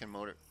freaking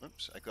motor.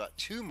 Oops, I got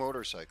two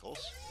motorcycles.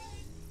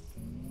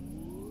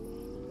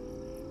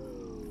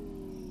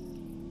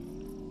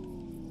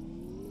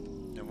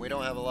 And we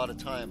don't have a lot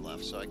of time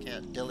left, so I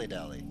can't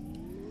dilly-dally.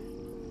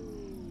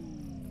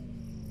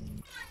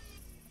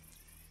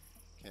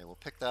 Okay, we'll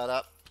pick that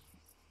up.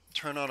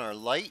 Turn on our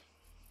light.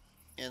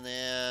 And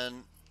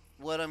then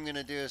what I'm going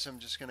to do is I'm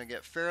just going to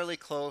get fairly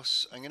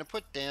close. I'm going to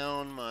put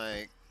down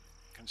my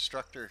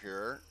constructor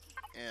here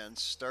and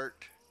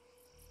start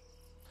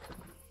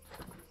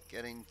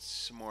getting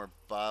some more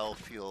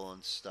biofuel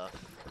and stuff.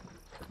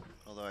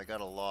 Although I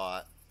got a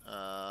lot.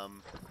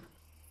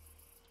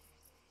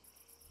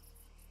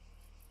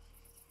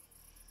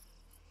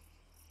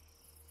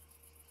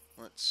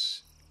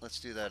 Let's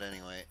do that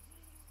anyway.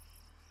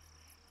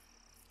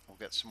 We'll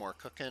get some more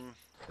cooking.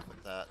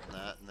 Put that and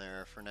that in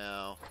there for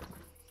now.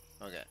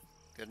 Okay,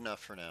 good enough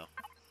for now.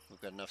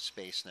 We've got enough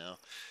space now.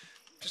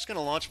 I'm just going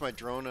to launch my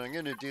drone, and I'm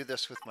going to do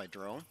this with my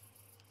drone.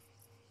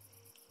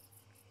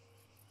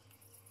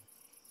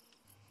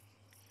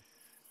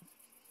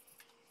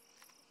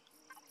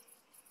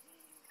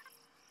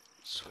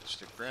 Switch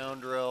to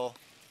ground drill.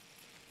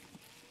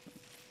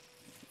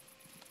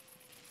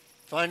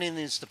 Finding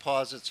these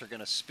deposits are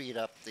going to speed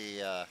up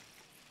the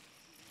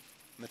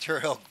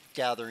material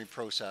gathering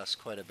process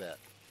quite a bit.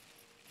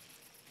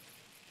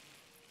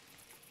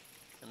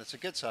 And it's a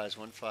good size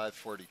one,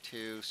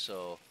 542,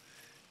 so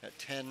at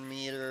 10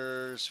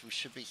 meters, we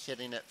should be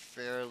hitting it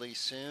fairly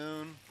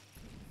soon.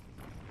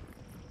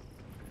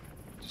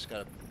 Just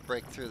got to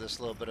break through this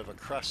little bit of a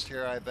crust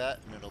here, I bet,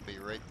 and it'll be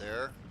right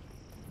there.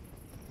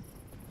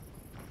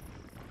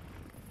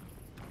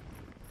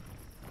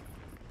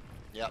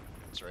 Yep,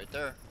 it's right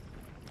there.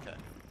 Okay.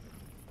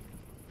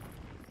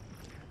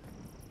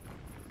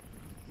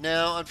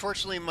 Now,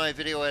 unfortunately, my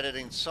video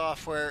editing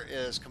software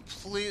is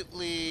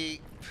completely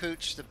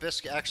pooched the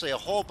biscuit. Actually, a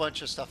whole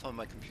bunch of stuff on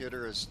my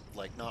computer is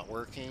like not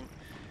working.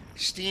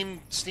 Steam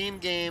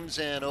games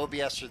and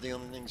OBS are the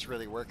only things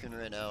really working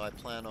right now. I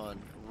plan on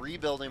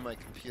rebuilding my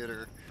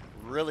computer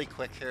really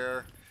quick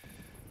here.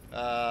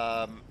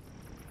 And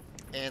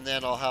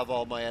then I'll have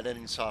all my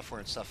editing software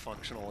and stuff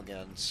functional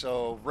again.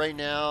 So right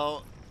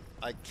now,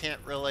 I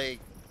can't really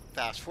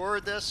fast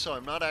forward this, so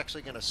I'm not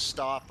actually going to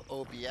stop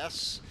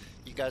OBS.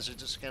 You guys are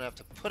just going to have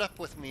to put up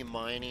with me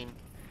mining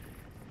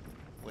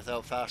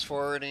without fast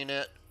forwarding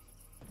it.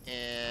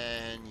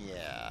 And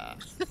yeah,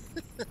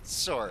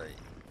 sorry.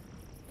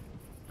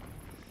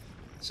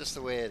 It's just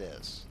the way it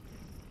is.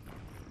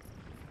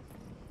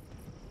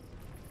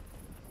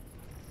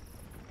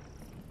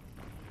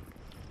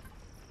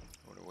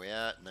 What are we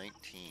at? 19.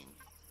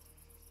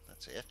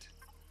 That's it.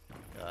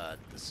 God,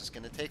 this is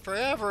going to take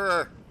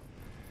forever.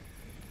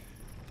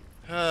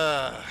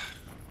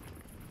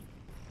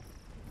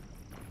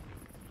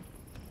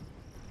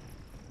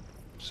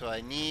 So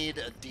I need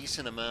a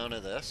decent amount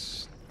of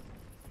this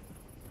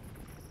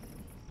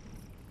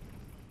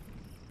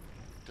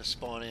to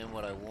spawn in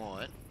what I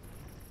want.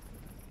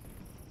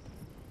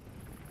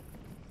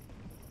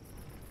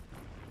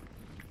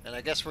 And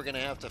I guess we're going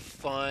to have to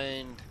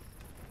find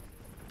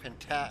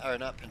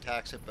not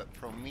pentaxid, but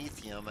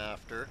promethium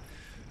after.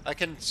 I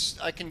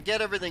can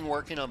get everything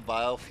working on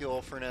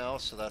biofuel for now,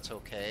 so that's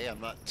okay. I'm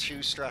not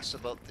too stressed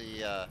about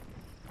the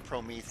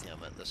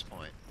promethium at this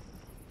point.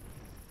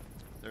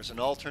 There's an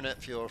alternate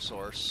fuel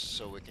source,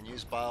 so we can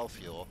use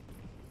biofuel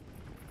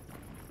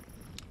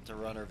to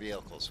run our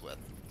vehicles with.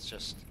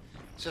 It's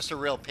just a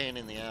real pain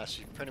in the ass.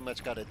 You pretty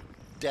much got to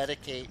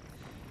dedicate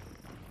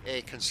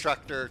a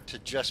constructor to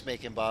just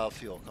making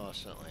biofuel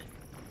constantly,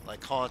 like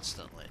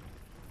constantly.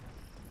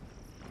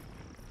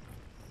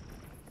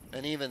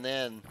 And even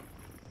then,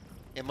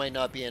 it might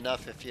not be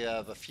enough if you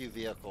have a few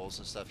vehicles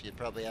and stuff. You'd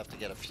probably have to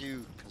get a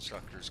few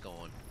constructors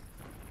going,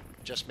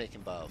 just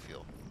making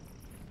biofuel.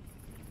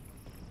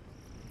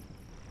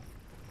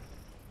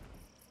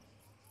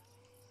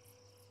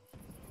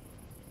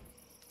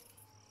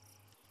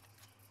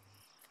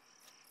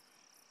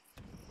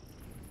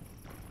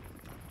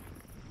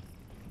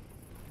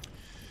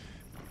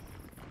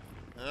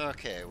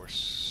 Okay, we're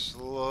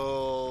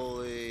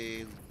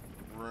slowly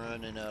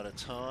running out of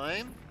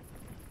time.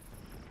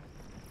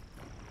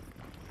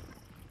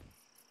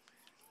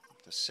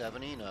 Up to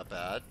 70, not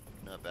bad,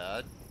 not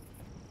bad.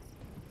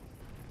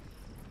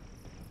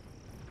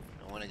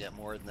 I want to get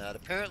more than that.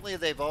 Apparently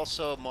they've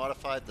also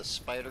modified the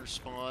spider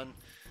spawn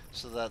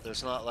so that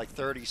there's not like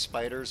 30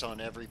 spiders on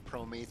every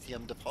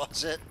promethium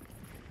deposit.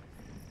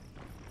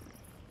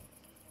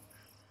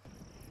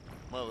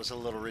 Well, it was a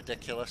little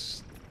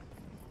ridiculous.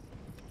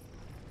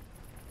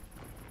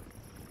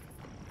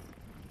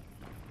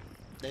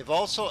 They've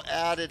also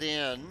added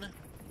in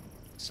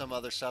some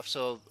other stuff.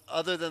 So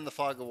other than the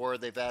Fog of War,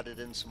 they've added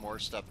in some more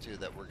stuff too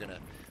that we're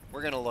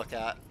gonna look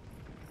at.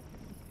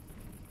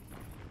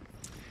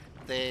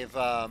 They've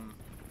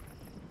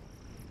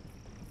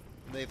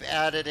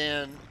added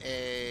in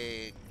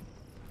a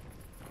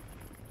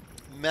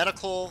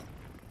medical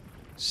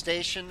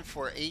station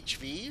for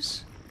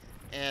HVs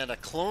and a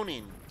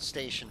cloning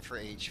station for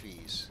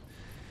HVs.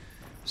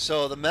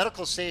 So the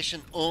medical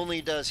station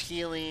only does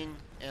healing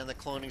and the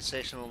cloning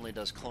station only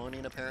does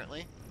cloning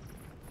apparently.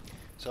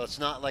 So it's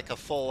not like a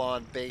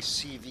full-on base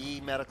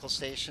CV medical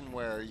station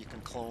where you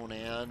can clone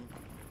and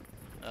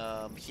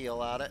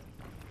heal at it.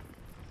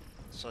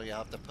 So you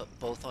have to put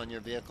both on your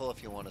vehicle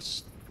if you want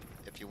to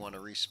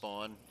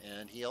respawn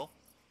and heal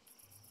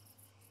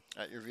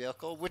at your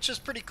vehicle, which is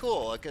pretty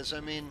cool because I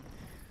mean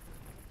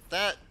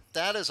that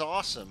is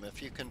awesome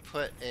if you can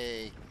put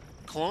a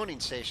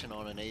cloning station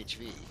on an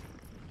HV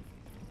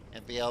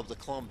and be able to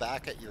clone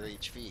back at your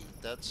HV.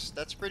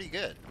 That's pretty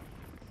good.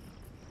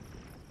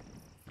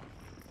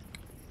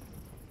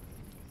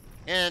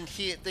 And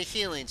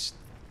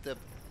the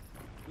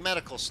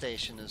medical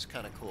station is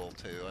kind of cool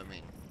too. I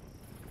mean,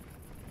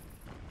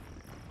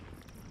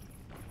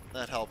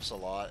 that helps a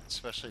lot,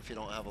 especially if you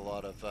don't have a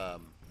lot of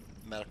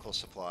medical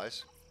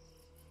supplies.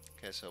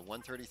 Okay, so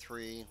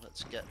 133.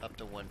 Let's get up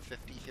to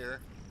 150 here.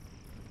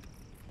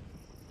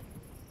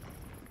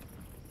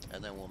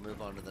 And then we'll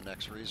move on to the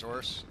next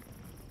resource.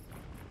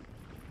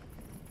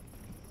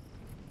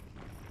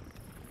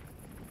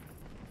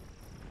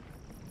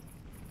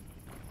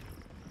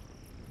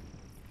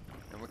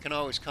 And we can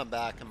always come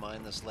back and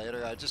mine this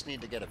later. I just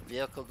need to get a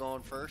vehicle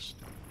going first.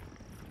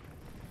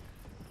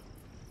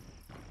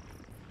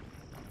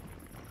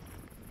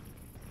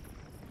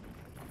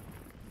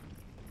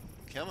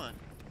 Come on.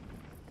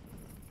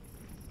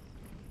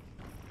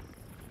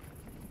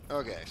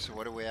 Okay, so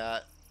what are we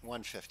at?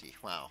 150.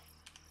 Wow.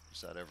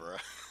 Is that ever a...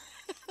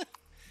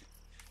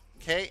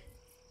 Okay,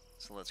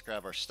 so let's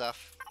grab our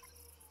stuff.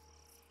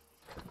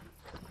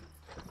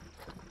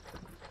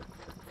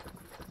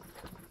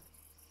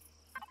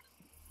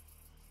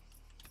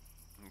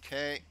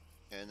 Okay,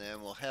 and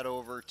then we'll head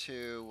over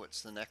to,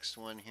 what's the next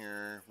one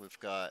here? We've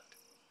got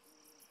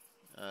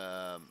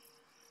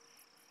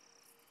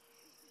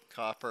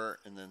copper,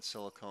 and then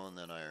silicone,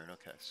 then iron.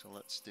 Okay, so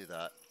let's do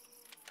that.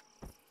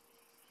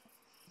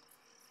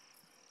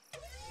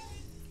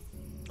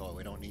 Oh,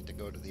 we don't need to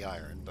go to the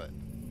iron, but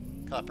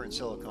copper and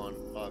silicone,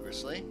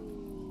 obviously.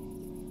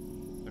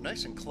 They're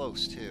nice and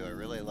close, too. I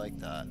really like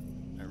that.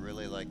 I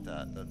really like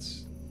that.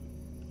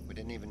 We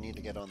didn't even need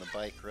to get on the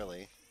bike,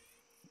 really.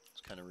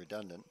 It's kind of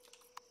redundant.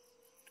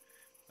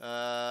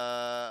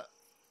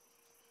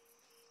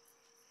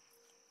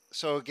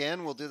 So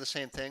again, we'll do the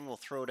same thing. We'll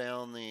throw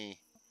down the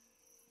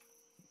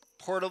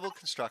portable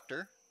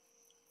constructor.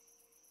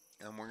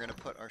 And we're going to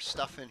put our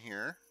stuff in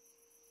here.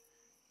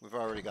 We've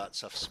already got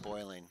stuff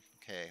spoiling.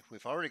 Okay,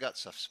 we've already got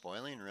stuff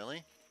spoiling,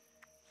 really?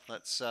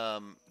 Let's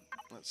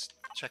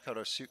check out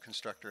our suit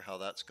constructor, how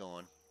that's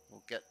going.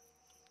 We'll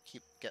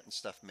keep getting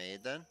stuff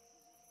made then.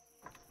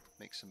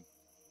 Make some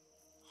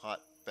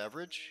hot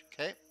beverage,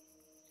 okay.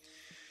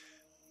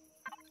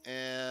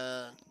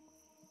 And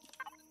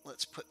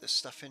let's put this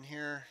stuff in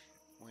here.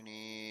 We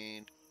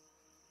need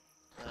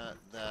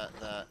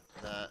that.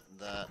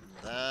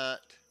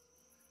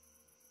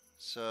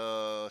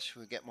 So should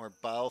we get more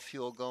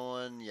biofuel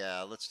going?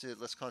 Yeah, let's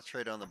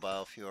concentrate on the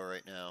biofuel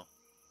right now.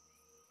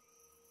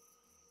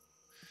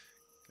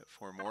 Got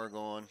 4 more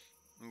going.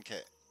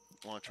 Okay,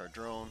 launch our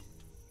drone.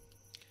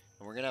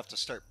 And we're gonna have to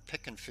start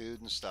picking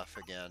food and stuff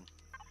again.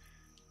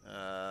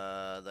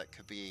 That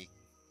could be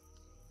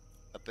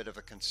a bit of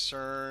a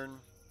concern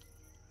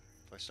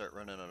if I start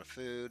running out of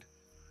food.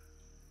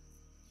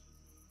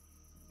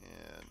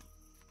 And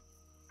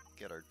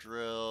get our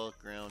drill,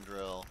 ground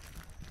drill.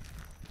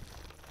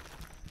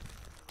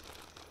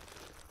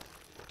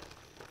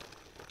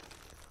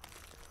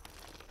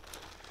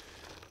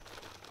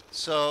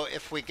 So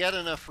if we get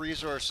enough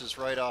resources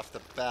right off the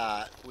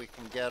bat, we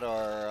can get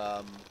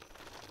our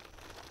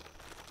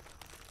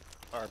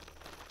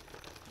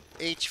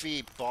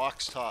HV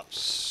box top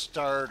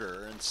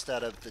starter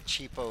instead of the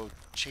cheap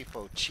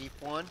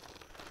one.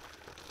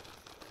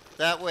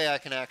 That way I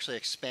can actually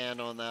expand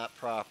on that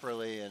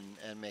properly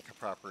and make a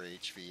proper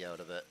HV out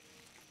of it.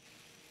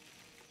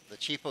 The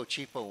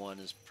cheapo one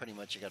is pretty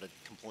much you got to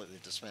completely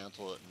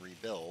dismantle it and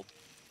rebuild.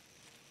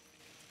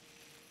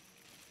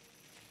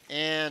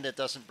 And it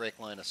doesn't break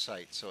line of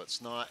sight, so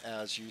it's not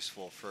as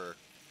useful for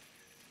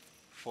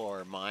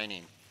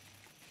mining.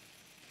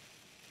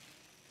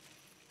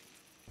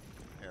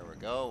 There we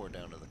go, we're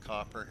down to the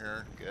copper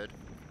here, good.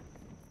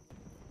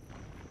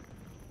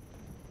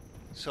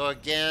 So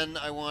again,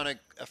 I want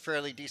a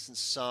fairly decent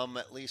sum,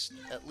 at least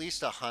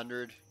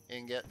 100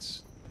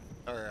 ingots,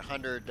 or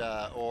 100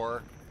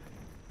 ore,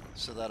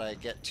 so that I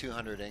get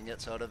 200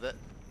 ingots out of it.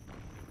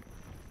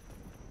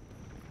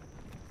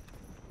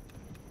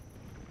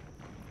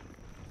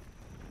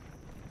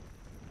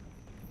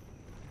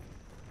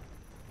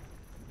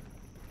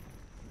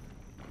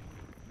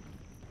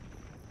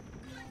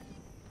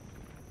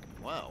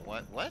 Wow,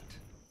 what?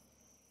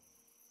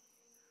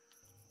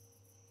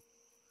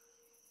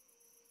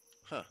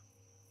 Huh.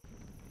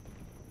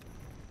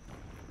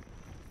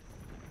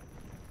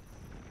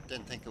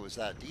 Didn't think it was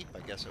that deep. I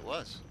guess it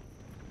was.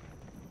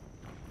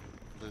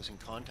 Losing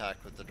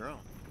contact with the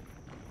drone.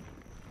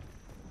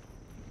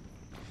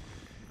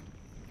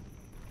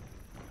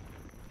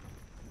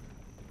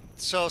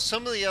 So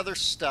some of the other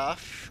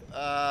stuff,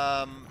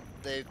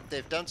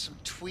 they've done some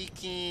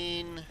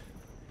tweaking.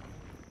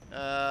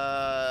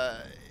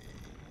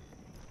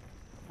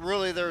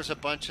 Really, there's a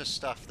bunch of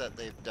stuff that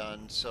they've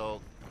done,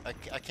 so I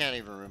can't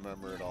even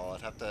remember it all.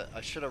 I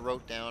should have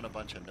wrote down a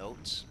bunch of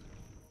notes.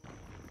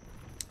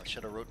 I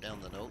should have wrote down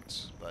the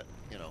notes, but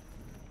you know,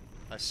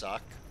 I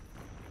suck.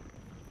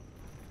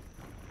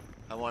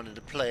 I wanted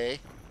to play.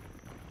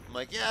 I'm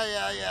like,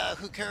 yeah,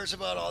 who cares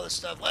about all this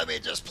stuff? Let me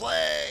just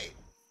play.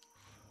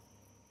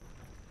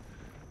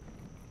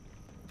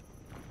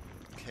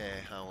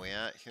 Okay, how are we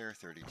at here?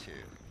 32.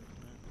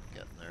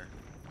 Getting there.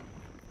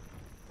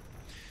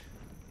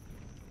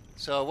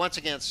 So once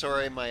again,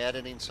 sorry, my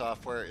editing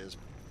software is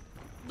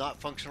not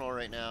functional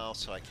right now,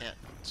 so I can't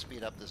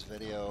speed up this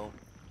video.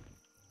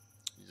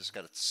 You just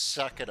gotta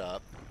suck it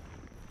up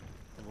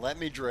and let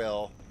me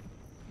drill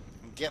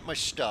and get my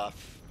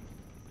stuff.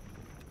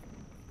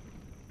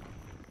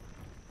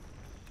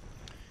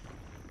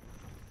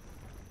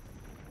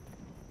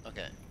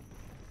 Okay.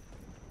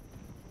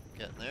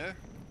 Getting there.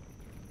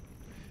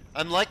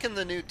 I'm liking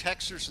the new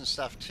textures and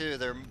stuff too.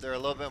 They're a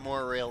little bit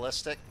more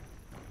realistic.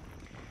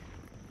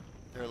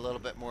 They're a little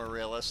bit more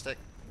realistic.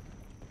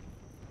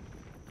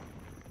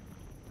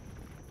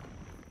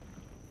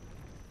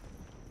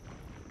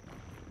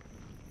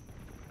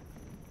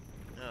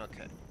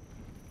 Okay.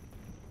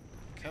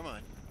 Come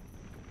on.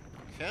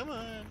 Come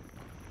on.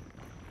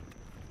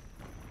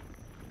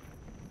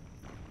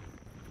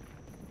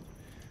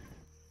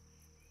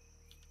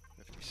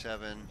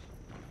 $57.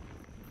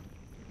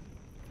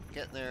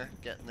 Getting there,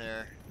 getting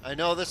there. I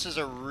know this is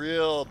a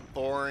real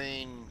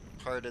boring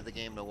part of the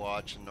game to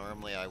watch, and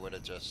normally I would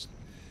have just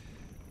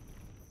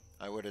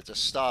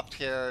stopped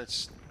here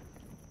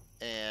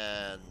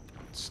and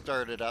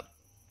started up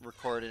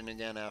recording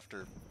again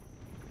after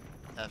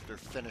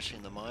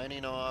finishing the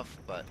mining off,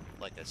 but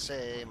like I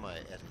say, my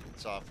editing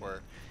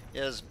software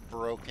is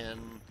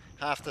broken.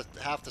 Half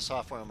the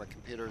software on my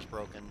computer is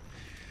broken.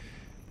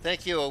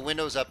 Thank you, a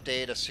Windows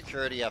update, a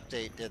security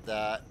update did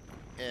that.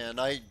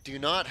 And I do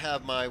not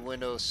have my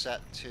Windows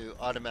set to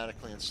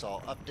automatically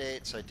install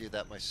updates. I do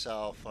that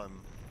myself.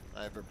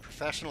 I have a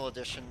professional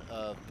edition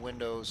of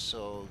Windows,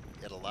 so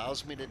it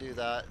allows me to do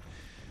that.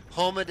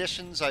 Home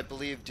editions, I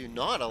believe, do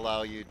not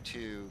allow you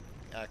to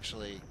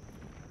actually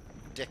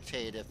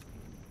dictate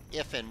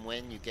if and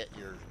when you get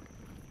your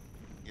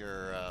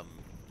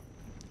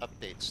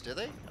updates. Do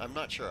they? I'm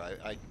not sure.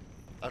 I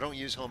don't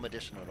use Home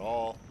Edition at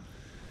all.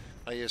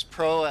 I use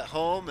Pro at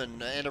home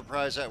and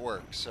Enterprise at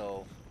work.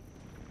 So,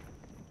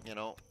 you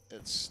know,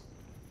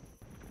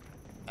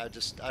 I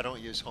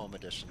don't use Home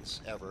Editions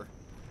ever.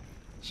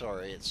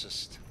 Sorry, it's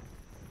just,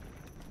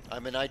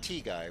 I'm an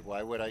IT guy.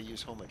 Why would I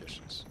use Home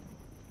Editions?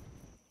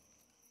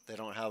 They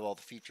don't have all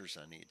the features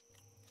I need.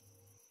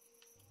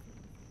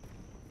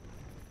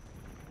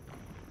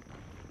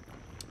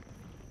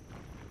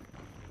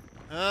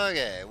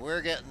 Okay,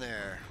 we're getting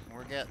there.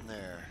 We're getting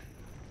there.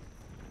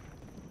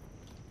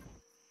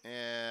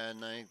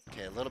 And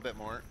okay, a little bit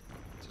more.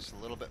 Just a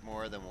little bit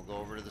more, then we'll go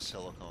over to the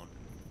silicone.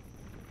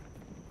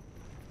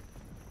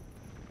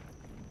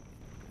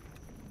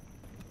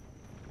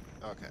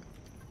 Okay.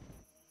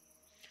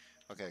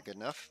 Okay, good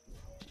enough.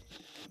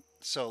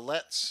 So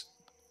let's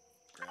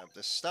grab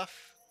this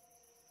stuff.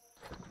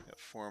 Got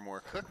 4 more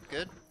cooked,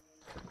 good.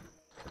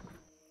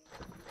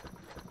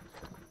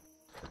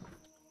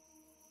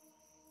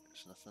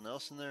 There's nothing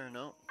else in there,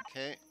 no.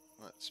 Okay,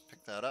 let's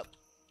pick that up.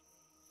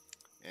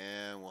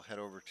 And we'll head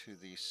over to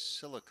the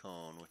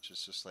silicone, which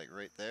is just like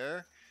right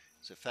there.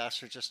 Is it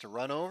faster just to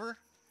run over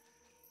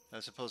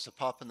as opposed to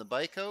popping the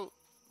bike out?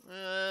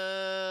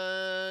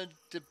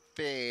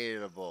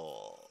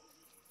 Debatable.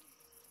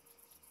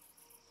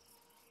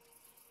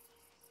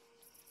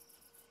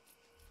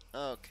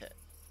 Okay.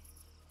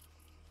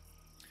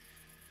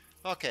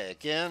 Okay,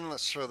 again,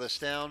 let's throw this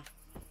down.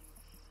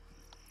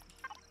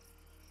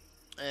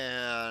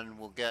 And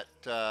we'll get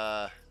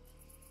more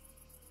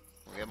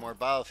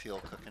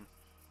biofuel cooking.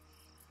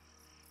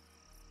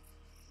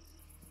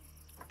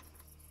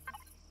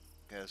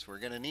 Because we're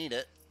going to need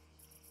it.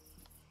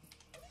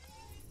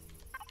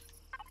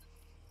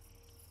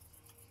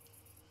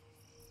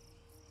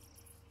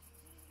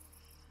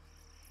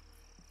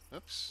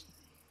 Oops.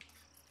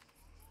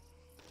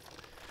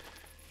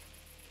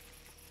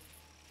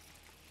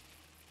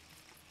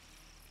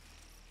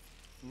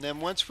 And then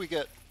once we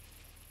get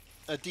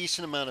a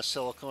decent amount of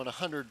silicone,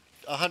 100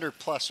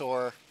 plus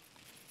ore,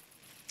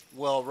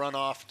 we'll run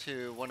off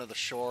to one of the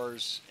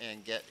shores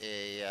and get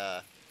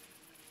a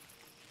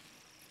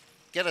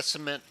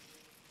cement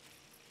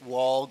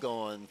wall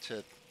going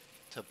to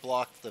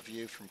block the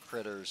view from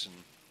critters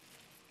and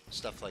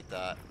stuff like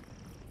that.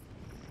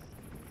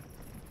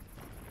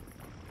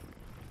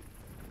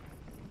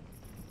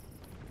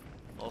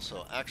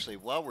 Also, actually,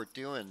 while we're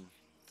doing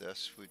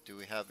this, we've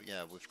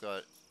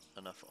got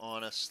enough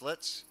on us.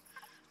 Let's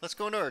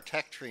go into our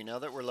tech tree. Now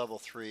that we're level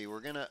 3,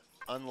 we're gonna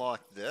unlock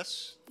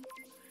this,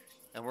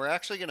 and we're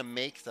actually gonna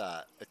make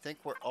that. I think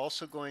we're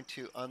also going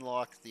to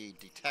unlock the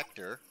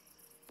detector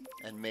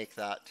and make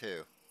that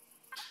too.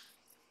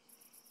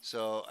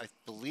 So I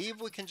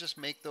believe we can just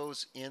make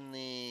those in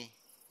the...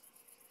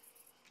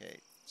 Okay,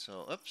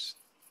 so, oops.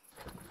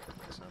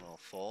 It's not all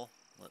full.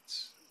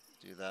 Let's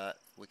do that.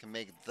 We can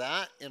make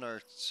that in our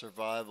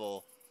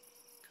survival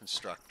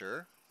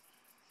constructor.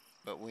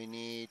 But we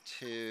need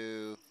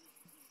to...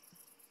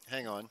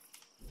 Hang on.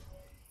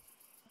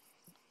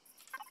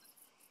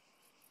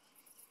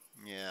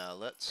 Yeah,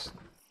 let's...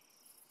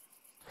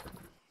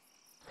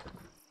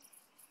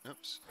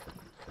 Oops.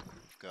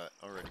 We've got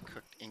already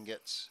cooked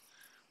ingots.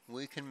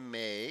 We can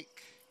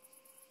make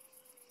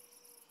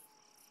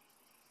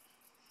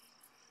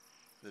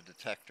the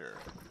detector.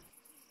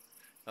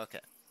 Okay.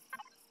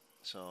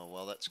 So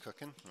while that's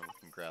cooking, we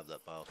can grab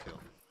that biofuel.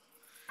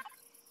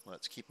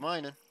 Let's keep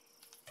mining.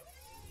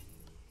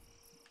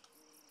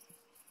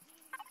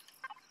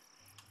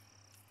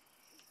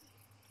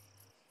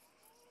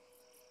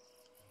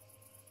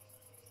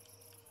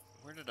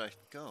 Where did I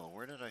go?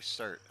 Where did I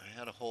start? I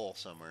had a hole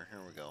somewhere. Here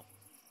we go.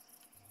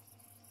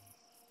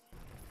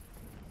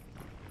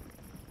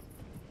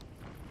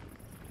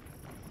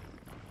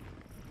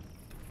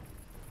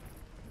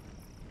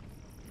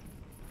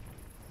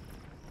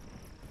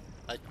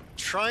 I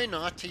try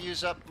not to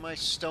use up my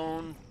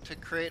stone to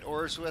create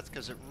ores with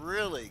because it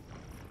really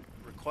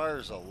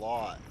requires a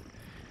lot.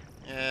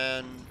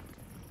 And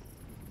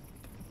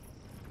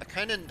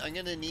I'm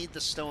gonna need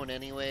the stone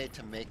anyway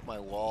to make my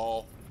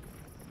wall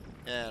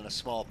and a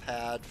small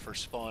pad for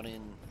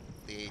spawning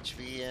the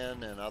HV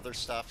in and other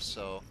stuff,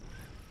 so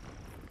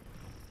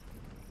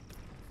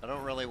I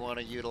don't really want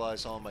to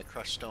utilize all my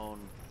crushed stone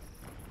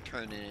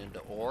turning it into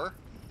ore.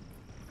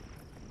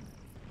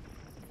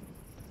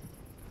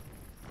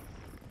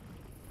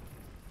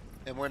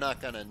 And we're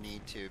not going to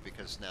need to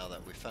because now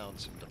that we found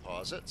some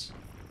deposits.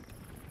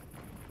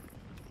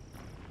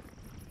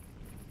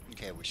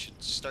 Okay, we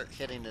should start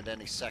hitting it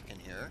any second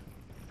here.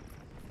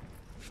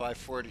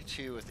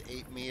 542 with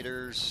 8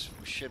 meters.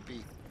 We should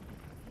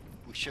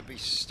be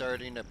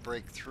starting to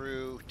break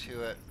through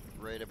to it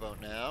right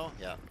about now.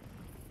 Yeah.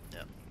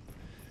 Yeah.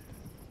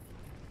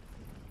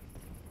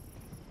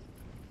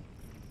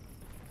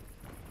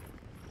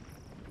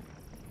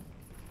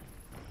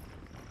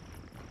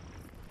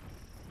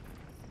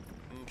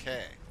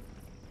 Okay.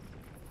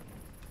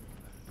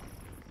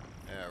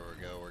 There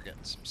we go. We're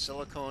getting some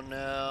silicone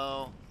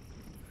now.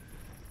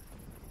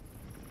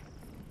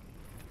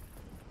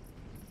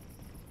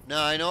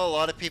 Now, I know a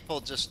lot of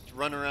people just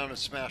run around and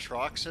smash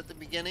rocks at the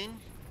beginning,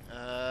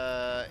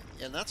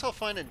 and that's all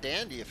fine and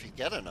dandy if you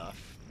get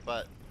enough,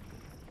 but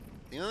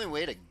the only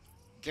way to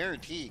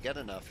guarantee you get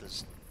enough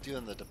is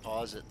doing the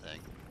deposit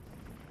thing.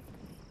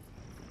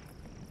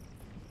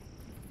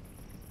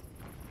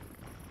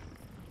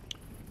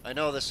 I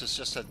know this is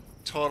just a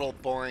total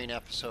boring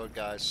episode,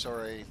 guys.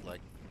 Sorry, like,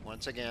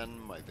 once again,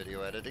 my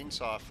video editing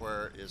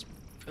software is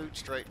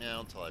pooched right now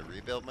until I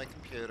rebuild my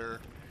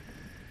computer,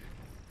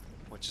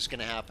 which is going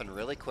to happen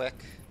really quick.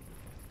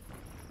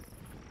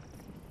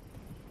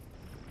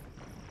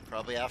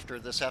 Probably after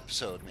this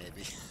episode,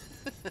 maybe.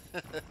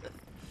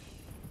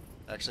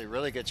 Actually,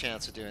 really good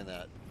chance of doing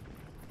that.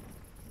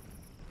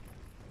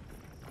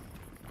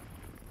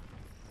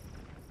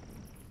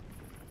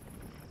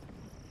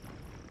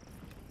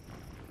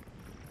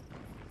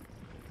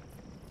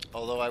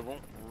 Although I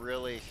won't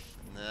really...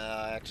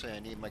 Nah, actually I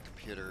need my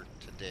computer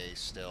today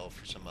still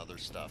for some other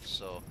stuff,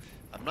 so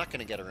I'm not going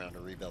to get around to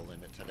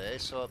rebuilding it today,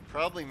 so it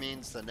probably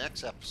means the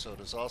next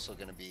episode is also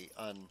going to be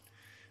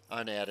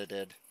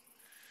unedited.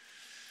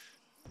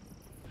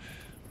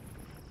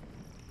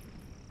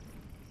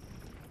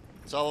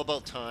 It's all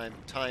about time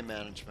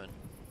management.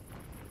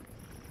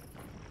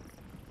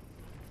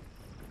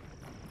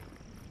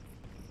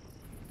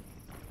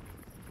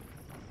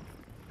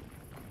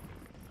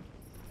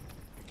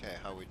 Okay,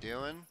 how we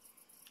doing?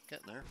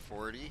 Getting there,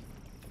 40.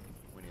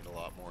 We need a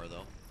lot more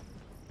though.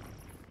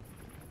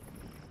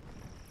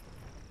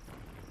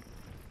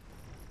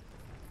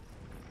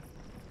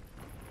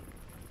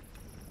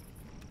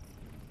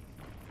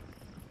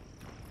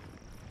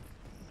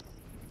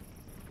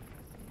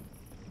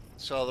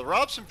 So the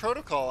Robson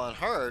Protocol on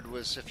hard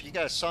was, if you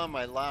guys saw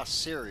my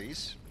last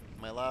series,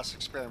 my last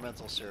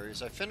experimental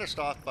series, I finished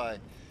off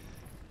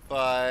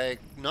by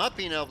not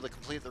being able to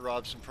complete the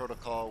Robson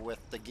Protocol with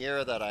the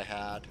gear that I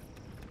had.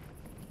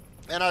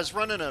 And I was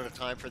running out of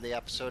time for the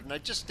episode, and I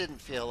just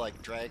didn't feel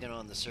like dragging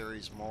on the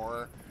series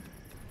more.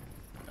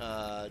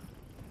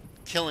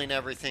 Killing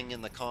everything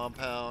in the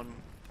compound.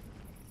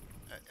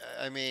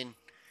 I mean,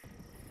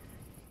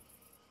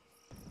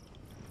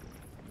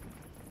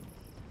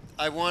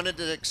 I wanted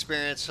to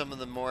experience some of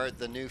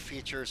the new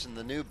features in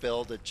the new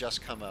build that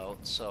just come out.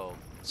 So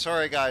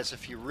sorry guys,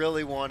 if you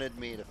really wanted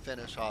me to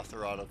finish off the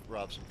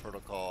Robson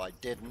Protocol, I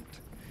didn't.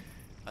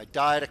 I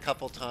died a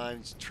couple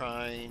times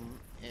trying,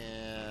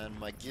 and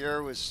my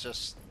gear was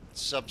just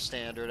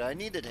substandard. I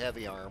needed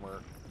heavy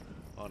armor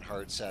on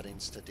hard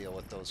settings to deal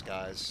with those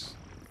guys.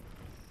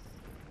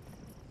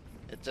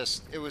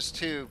 It was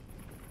too...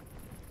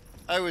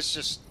 I was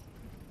just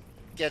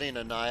getting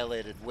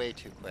annihilated way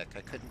too quick.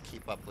 I couldn't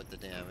keep up with the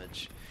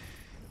damage.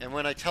 And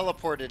when I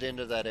teleported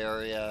into that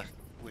area,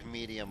 with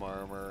medium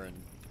armor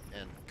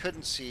and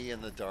couldn't see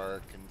in the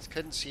dark and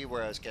couldn't see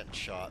where I was getting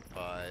shot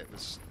by.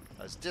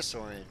 I was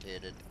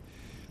disorientated.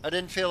 I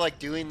didn't feel like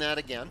doing that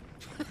again.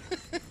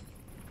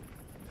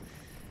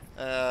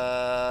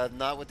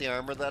 Not with the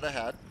armor that I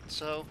had.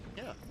 So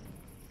yeah.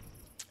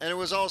 And it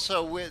was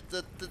also with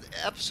the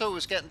episode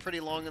was getting pretty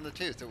long in the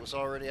tooth. It was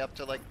already up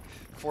to like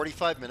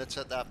 45 minutes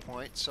at that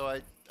point,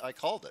 so I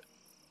called it.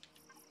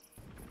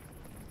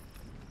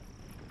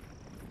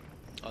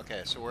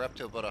 Okay, so we're up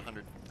to about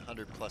 100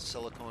 plus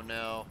silicone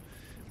now,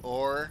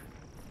 or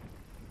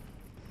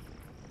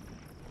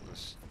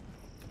let's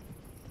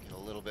get a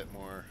little bit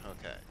more.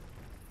 Okay,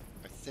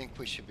 I think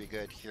we should be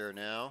good here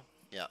now.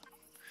 Yeah.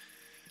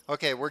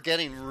 Okay, we're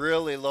getting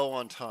really low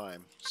on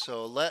time,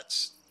 so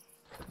let's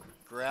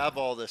grab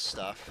all this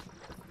stuff,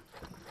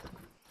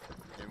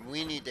 and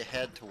we need to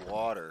head to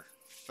water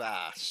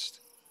fast.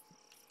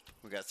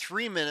 We got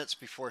 3 minutes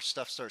before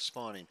stuff starts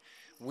spawning.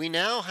 We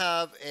now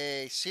have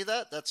a, see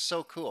that? That's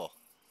so cool.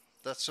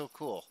 That's so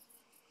cool.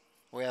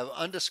 We have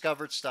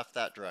undiscovered stuff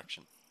that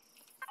direction.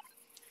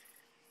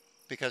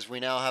 Because we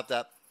now have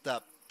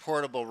that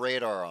portable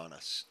radar on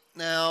us.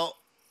 Now,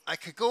 I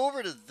could go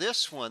over to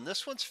this one.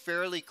 This one's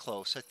fairly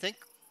close. I think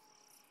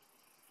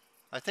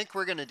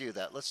we're going to do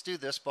that. Let's do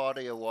this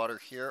body of water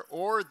here,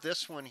 or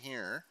this one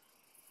here.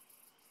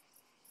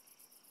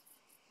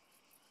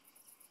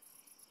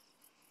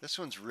 This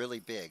one's really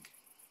big.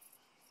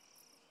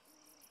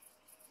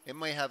 It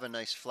might have a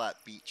nice flat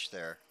beach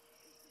there.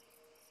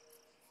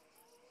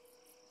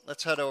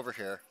 Let's head over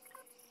here.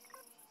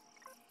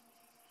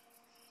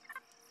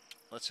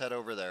 Let's head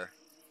over there.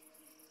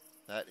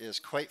 That is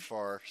quite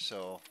far,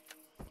 so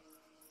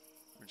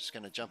we're just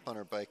going to jump on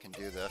our bike and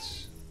do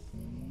this.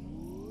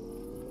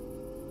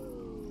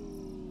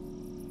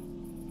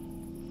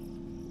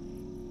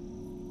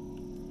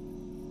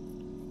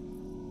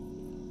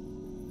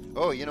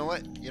 Oh, you know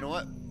what? You know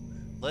what?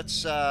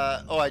 Let's,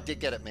 oh, I did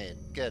get it made.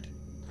 Good.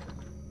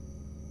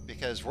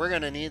 Because we're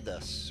going to need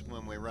this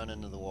when we run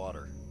into the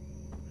water.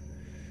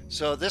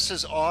 So this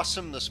is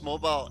awesome, this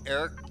mobile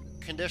air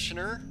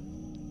conditioner.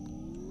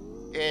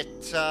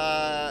 It,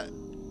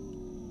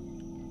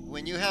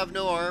 when you have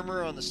no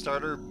armor on the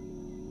starter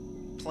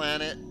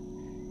planet,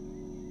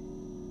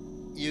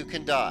 you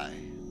can die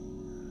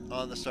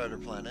on the starter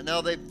planet.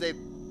 Now they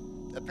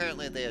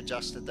apparently they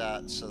adjusted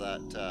that so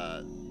that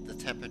the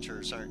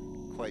temperatures aren't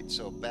quite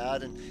so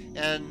bad,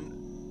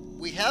 and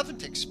we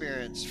haven't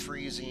experienced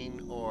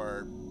freezing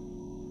or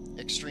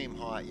extreme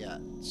hot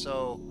yet.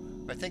 So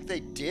I think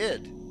they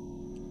did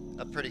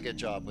a pretty good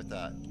job with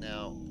that.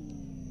 Now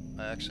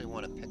I actually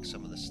want to pick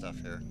some of this stuff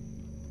here.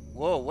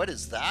 Whoa, what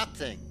is that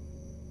thing?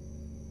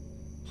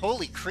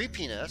 Holy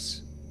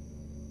creepiness.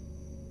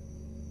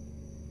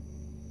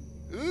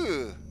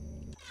 Ooh.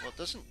 Well, it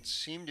doesn't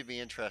seem to be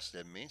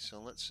interested in me,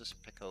 so let's just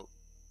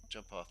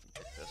jump off and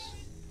pick this.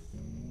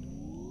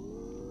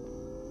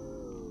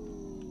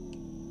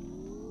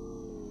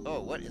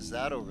 Oh, what is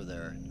that over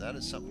there? That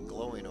is something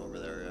glowing over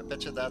there. I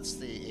bet you that's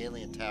the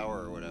alien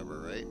tower or whatever,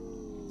 right?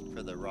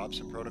 For the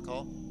Robson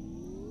Protocol.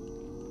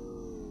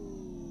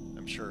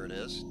 I'm sure it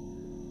is.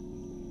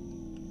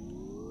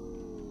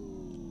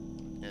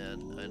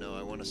 And I know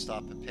I want to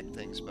stop and pick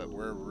things, but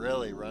we're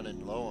really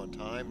running low on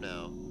time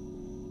now.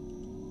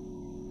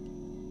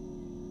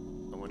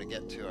 I want to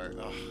get to our...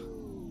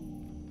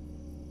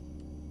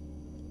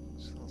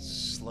 these little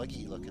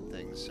sluggy looking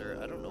things.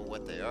 I don't know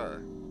what they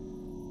are.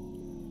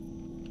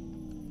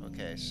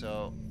 Okay,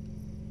 so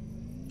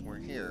we're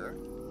here.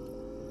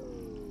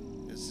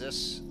 Is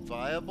this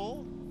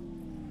viable?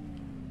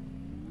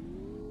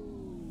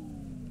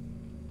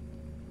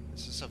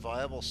 Is this a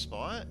viable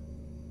spot?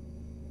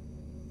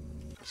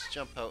 Let's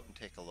jump out and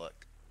take a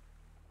look.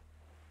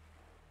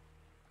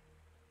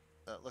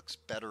 That looks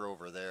better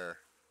over there.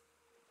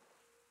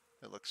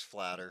 It looks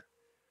flatter.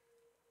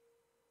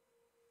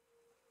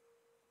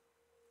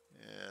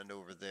 And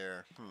over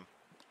there.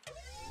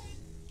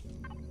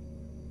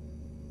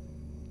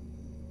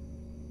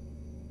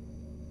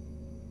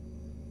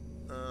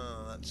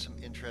 Oh, that's some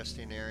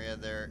interesting area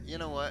there. You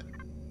know what?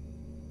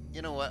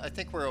 You know what? I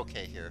think we're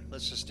okay here.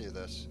 Let's just do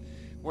this.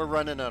 We're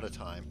running out of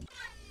time.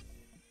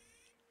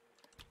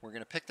 We're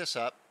going to pick this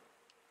up.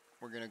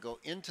 We're going to go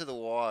into the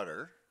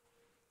water.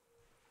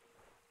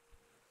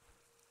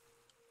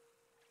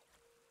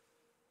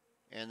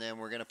 And then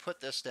we're going to put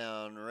this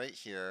down right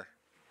here.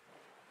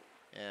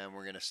 And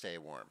we're going to stay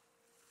warm.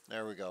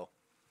 There we go.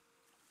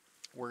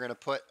 We're going to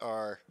put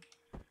our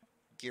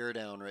gear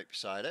down right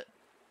beside it.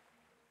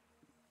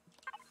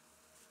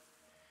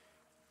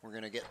 We're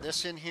going to get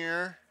this in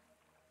here.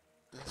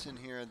 This in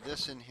here,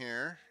 this in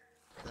here.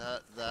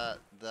 That.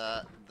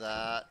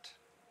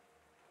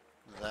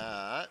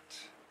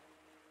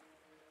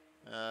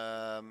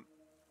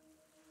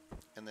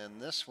 And then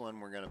this one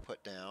we're going to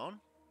put down.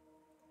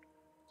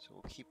 So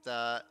we'll keep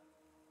that.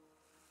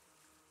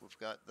 We've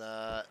got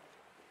that.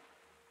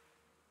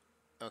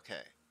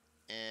 Okay.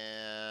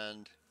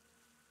 And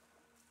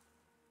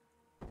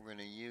we're going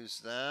to use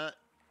that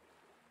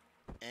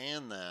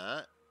and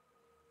that.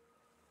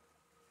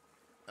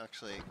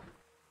 actually,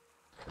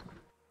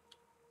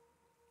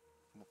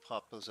 we'll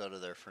pop those out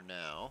of there for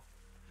now.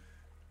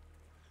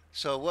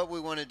 So what we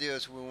want to do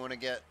is we want to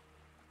get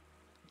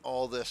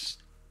all this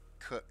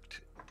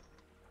cooked.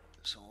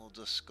 So we'll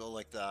just go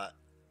like that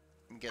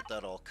and get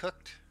that all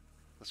cooked.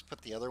 Let's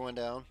put the other one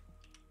down.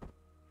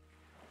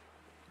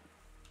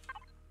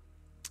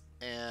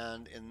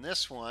 And in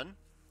this one,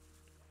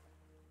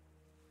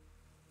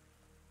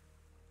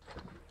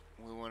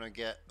 we want to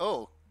get,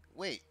 oh,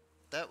 wait,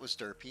 that was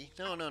derpy.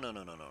 No, no, no,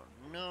 no, no, no,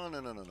 no, no,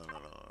 no, no, no, no,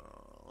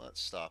 no.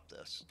 Let's stop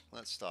this.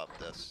 Let's stop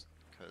this,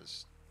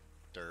 because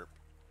derp.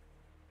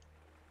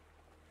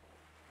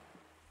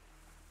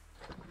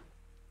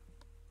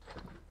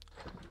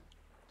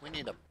 We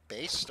need a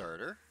base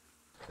starter.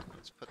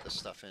 Let's put this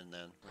stuff in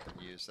then. We can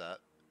use that.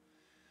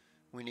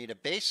 We need a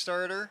base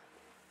starter.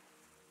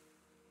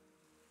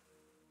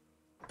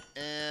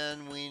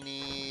 And we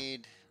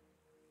need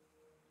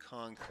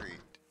concrete.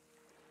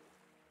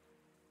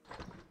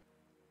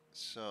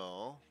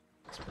 So,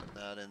 let's put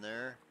that in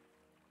there.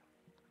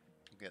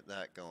 Get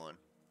that going.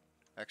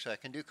 Actually, I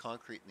can do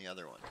concrete in the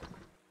other one.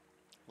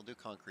 We'll do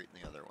concrete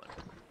in the other one.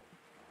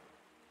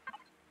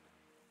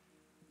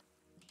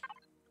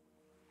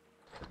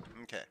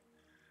 Okay.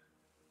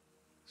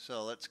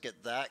 So let's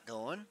get that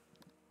going.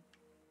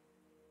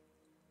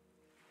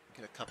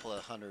 Get a couple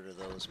of hundred of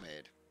those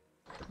made.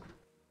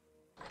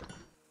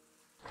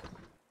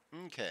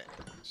 Okay,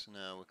 so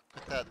now we can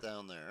put that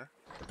down there.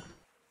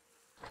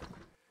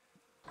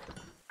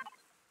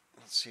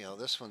 Let's see how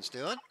this one's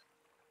doing.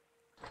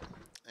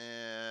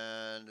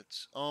 And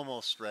it's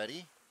almost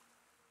ready.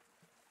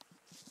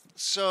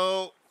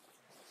 So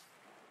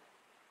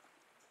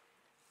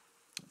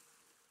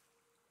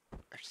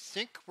I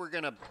think we're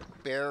gonna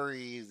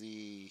bury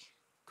the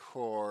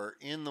core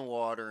in the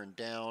water and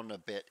down a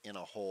bit in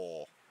a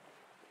hole.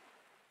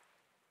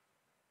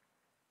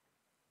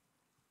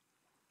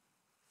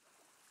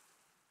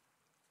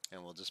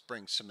 And we'll just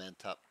bring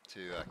cement up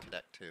to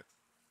connect to.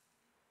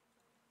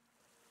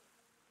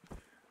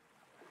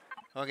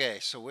 Okay,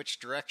 so which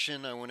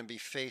direction I want to be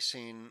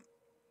facing?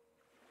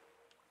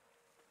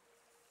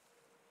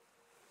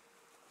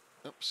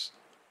 Oops,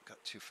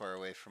 got too far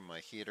away from my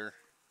heater.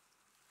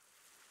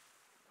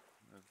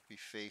 I'll be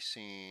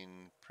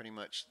facing pretty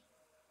much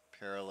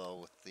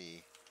parallel with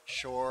the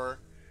shore.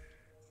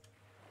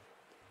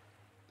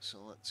 So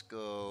let's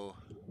go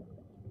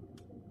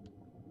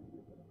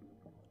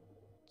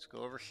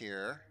over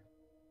here.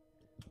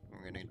 We're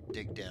going to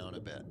dig down a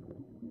bit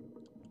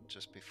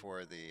just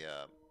before the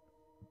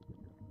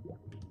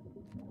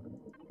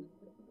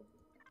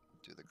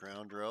do the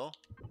ground drill.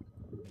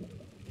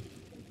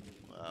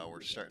 Wow,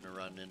 we're starting to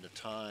run into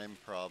time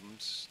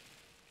problems.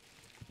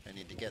 I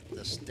need to get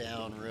this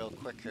down real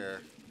quick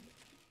here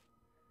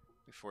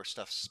before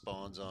stuff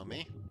spawns on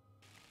me.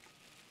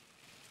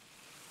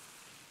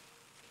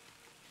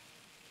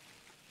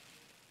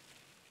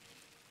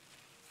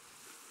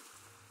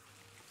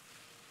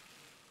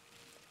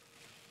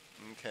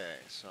 Okay,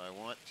 so I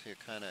want to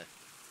kind of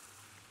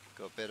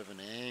go a bit of an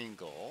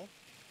angle.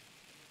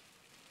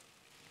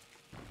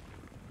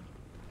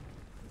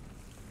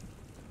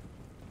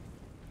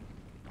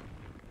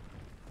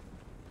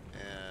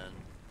 And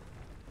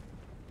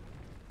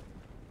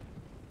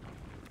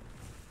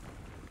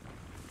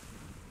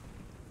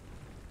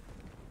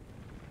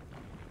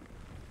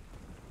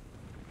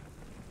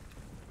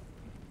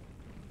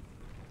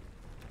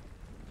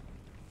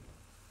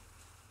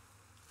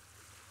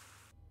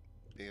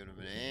bit of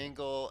an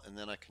angle, and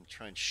then I can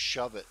try and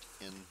shove it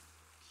in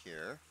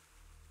here.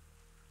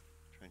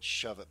 Try and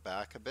shove it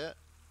back a bit.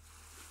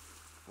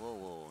 Whoa,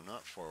 whoa,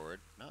 not forward.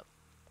 Not.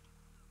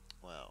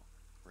 Wow,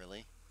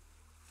 really?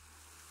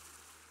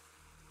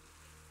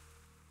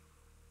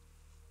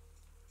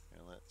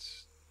 Here,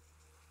 let's.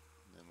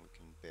 Then we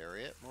can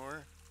bury it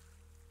more.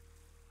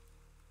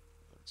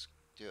 Let's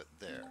do it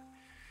there.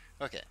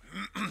 Okay,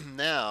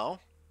 now.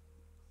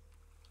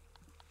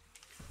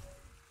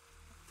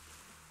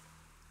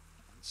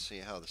 Let's see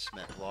how the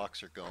cement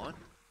blocks are going.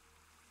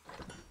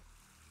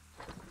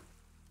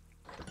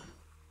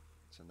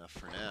 It's enough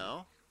for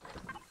now.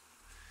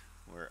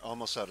 We're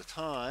almost out of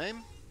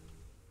time.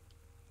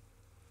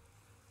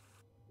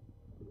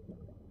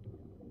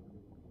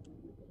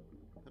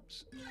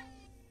 Oops.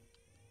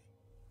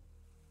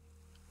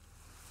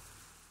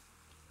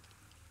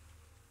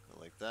 Go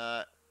like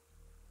that.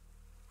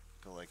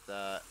 Go like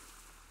that.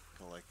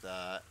 Go like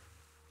that.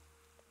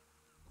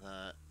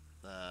 That.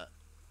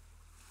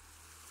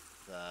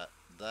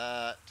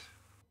 That.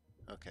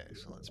 Okay,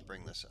 so let's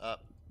bring this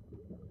up.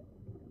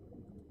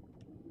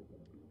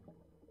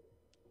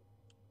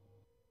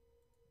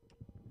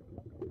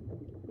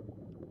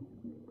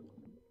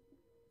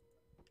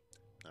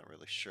 Not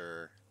really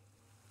sure.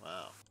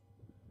 Wow.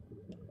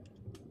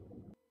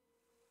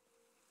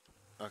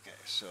 Okay,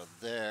 so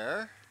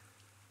there.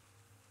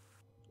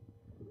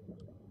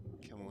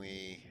 Can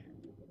we...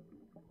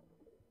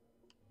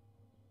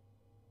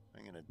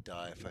 I'm gonna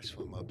die if I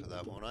swim up to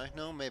that, won't I?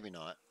 No, maybe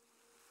not.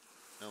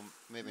 No,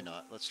 maybe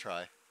not. Let's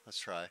try. Let's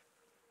try.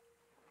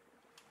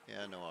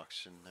 Yeah, no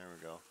oxygen. There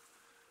we go.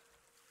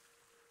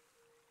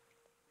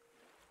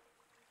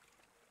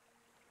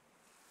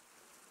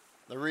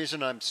 The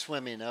reason I'm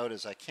swimming out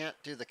is I can't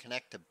do the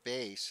connect to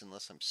base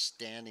unless I'm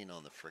standing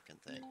on the frickin'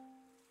 thing.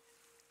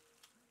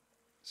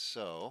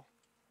 So,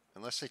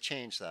 unless they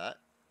change that.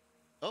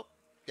 Oh,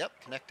 yep,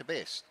 connect to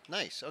base.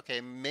 Nice.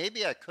 Okay,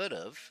 maybe I could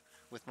have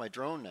with my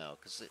drone now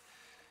because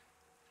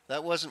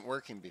that wasn't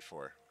working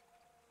before.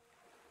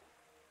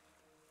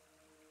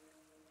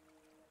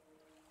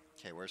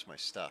 Okay, where's my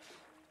stuff?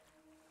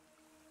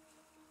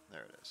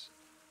 There it is.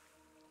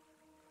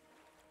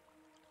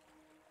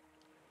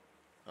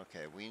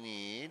 Okay, we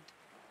need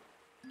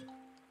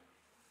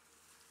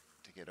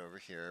to get over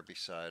here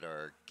beside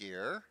our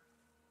gear.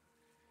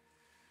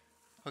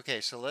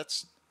 Okay, so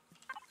let's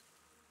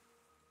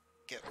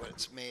get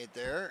what's made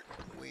there.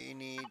 We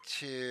need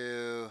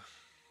to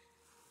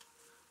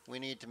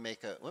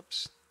make a,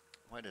 whoops,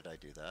 why did I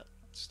do that?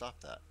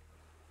 Stop that.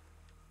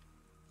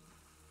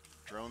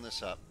 Drone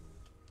this up.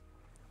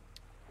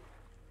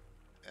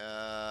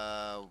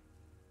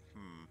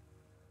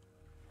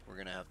 We're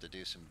gonna have to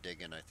do some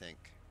digging, I think.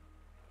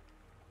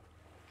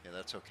 Okay,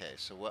 that's okay.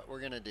 So what we're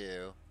gonna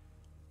do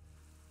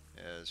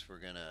is we're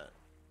gonna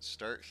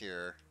start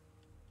here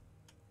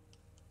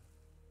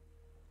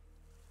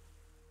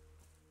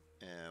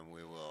and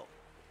we will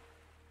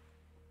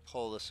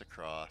pull this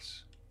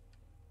across.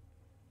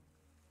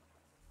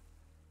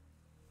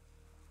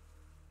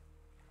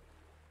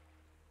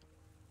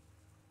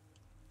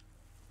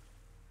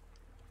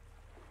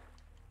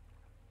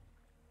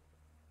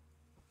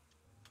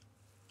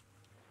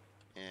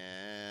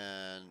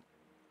 And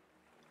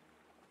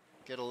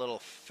get a little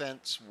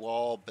fence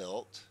wall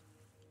built.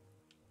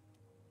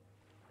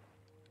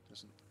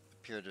 Doesn't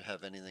appear to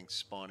have anything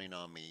spawning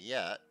on me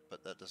yet,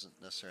 but that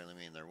doesn't necessarily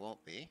mean there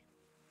won't be.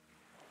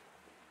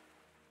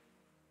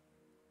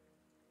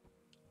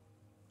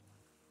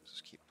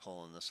 Just keep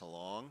pulling this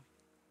along.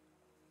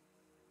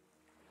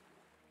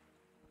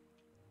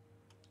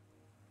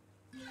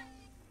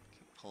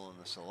 Keep pulling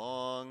this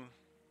along.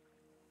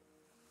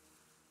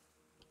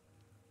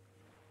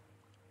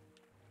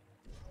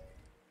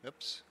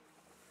 Oops.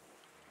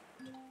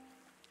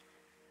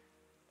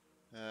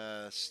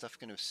 Stuff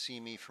gonna see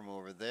me from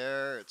over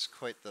there. It's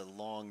quite the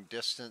long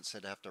distance.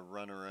 I'd have to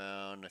run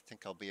around. I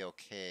think I'll be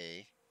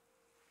okay.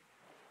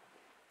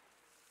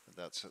 But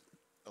that's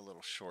a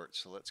little short,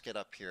 so let's get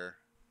up here.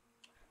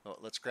 Oh,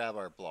 let's grab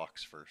our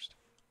blocks first.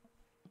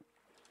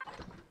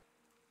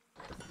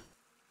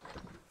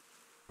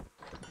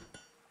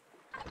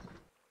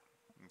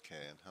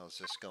 Okay, and how's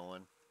this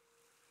going?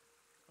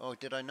 Oh,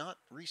 did I not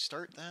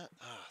restart that?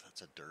 Ah,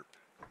 that's a derp.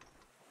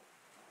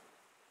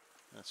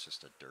 That's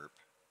just a derp.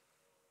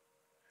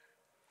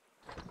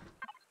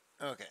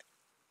 Okay.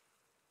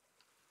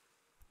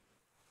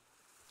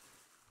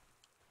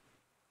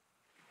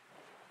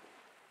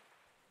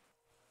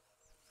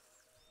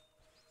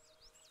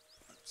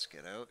 Let's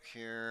get out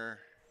here.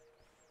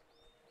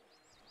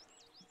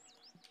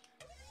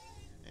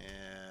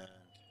 And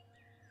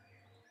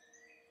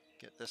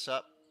get this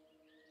up.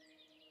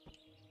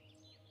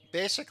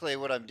 Basically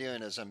what I'm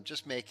doing is I'm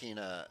just making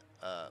a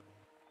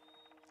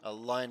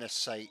line of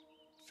sight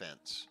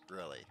fence,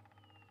 really.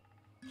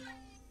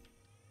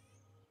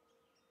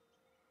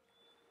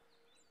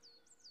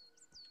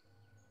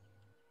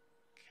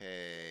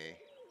 Okay.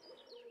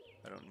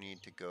 I don't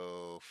need to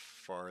go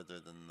farther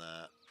than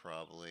that,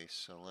 probably.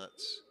 So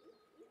let's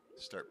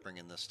start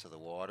bringing this to the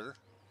water.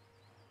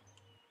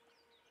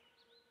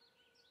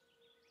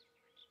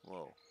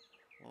 Whoa.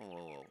 Whoa,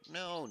 whoa, whoa.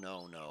 No,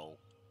 no, no.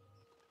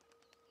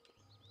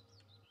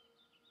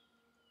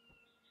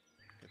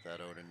 Get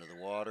that out into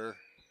the water.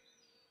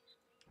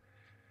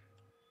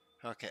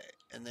 Okay,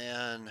 and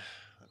then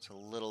it's a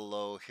little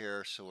low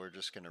here, so we're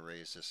just going to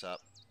raise this up.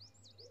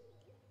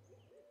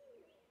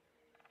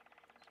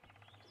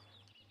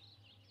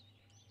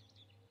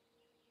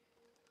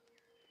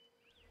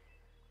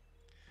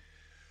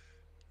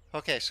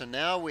 Okay, so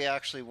now we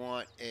actually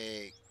want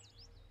a...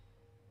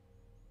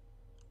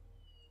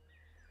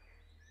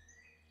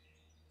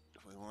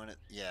 We want it...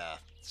 Yeah,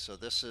 so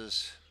this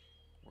is...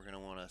 We're going to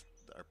want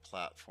our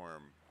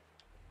platform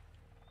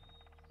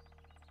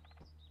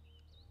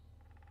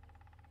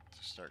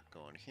to start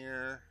going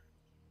here.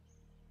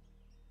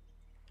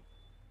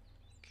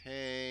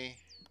 Okay.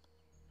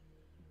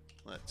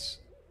 Let's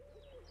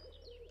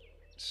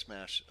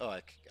smash... Oh,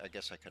 I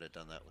guess I could have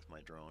done that with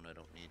my drone. I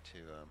don't need to...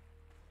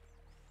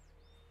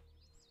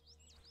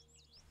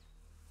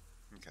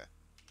 Okay.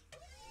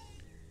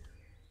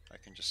 I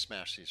can just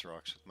smash these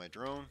rocks with my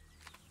drone.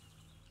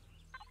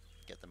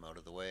 Get them out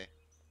of the way.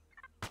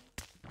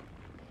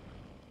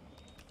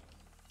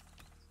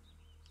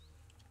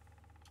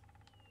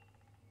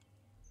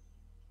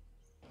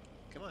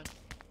 Come on.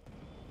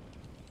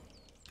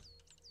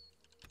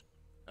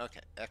 Okay,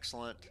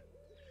 excellent.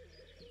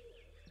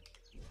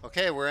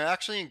 Okay, we're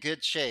actually in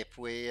good shape.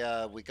 We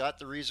got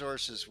the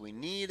resources we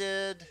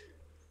needed,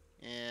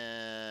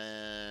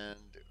 and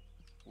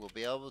we'll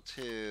be able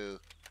to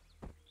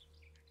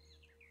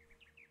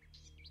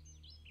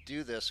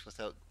do this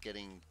without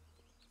getting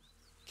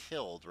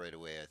killed right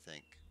away, I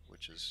think,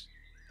 which is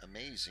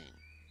amazing.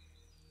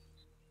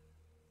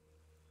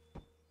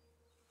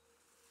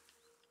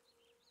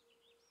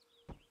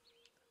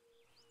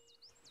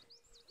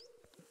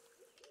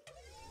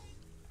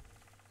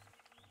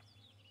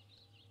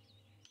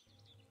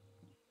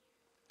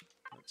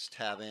 Let's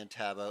tab in,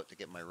 tab out to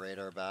get my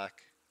radar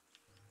back.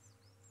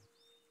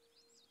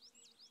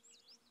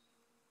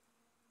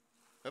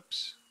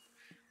 Oops,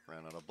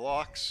 ran out of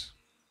blocks.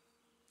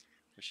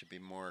 There should be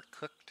more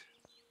cooked.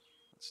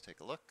 Let's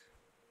take a look.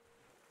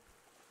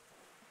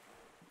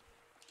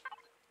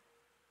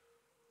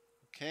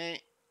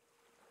 Okay.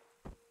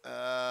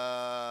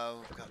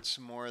 We've got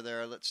some more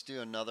there. Let's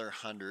do another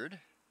 100.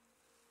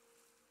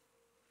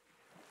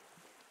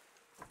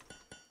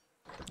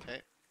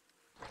 Okay,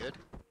 good.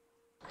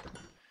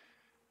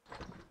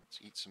 Let's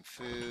eat some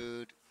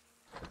food.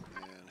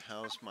 And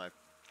how's my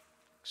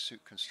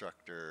suit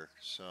constructor?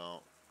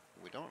 So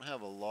we don't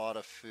have a lot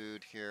of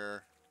food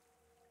here.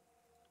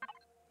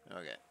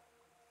 Okay,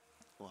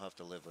 we'll have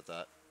to live with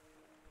that.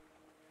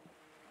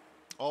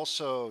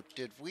 Also,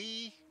 did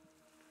we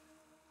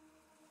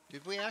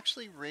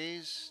actually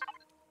raise?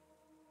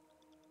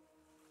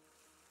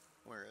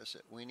 Where is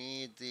it? We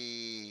need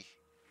the.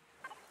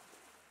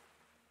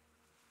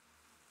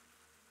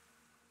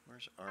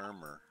 Where's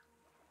armor?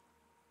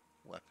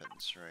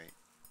 Weapons, right?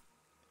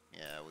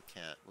 Yeah, we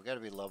can't. We got to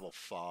be level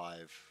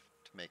 5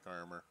 to make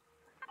armor.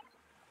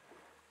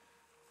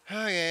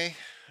 Okay,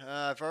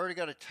 I've already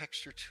got a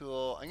texture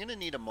tool. I'm gonna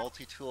need a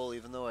multi-tool,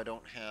 even though I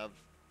don't have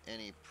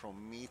any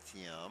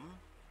promethium.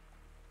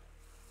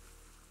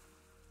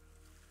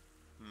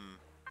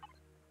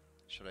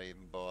 Should I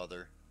even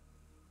bother?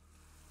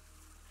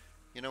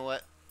 You know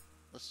what?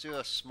 Let's do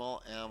a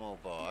small ammo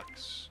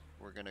box.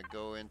 We're gonna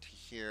go into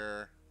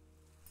here,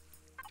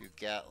 do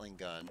Gatling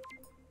gun.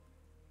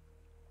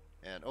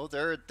 And oh,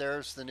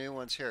 there's the new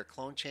ones here.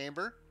 Clone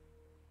chamber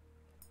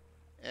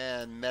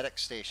and medic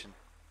station.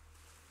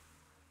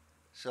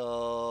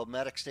 So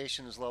medic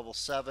station is level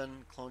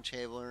 7, clone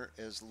chamber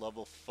is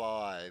level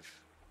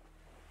 5.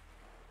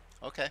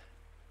 Okay.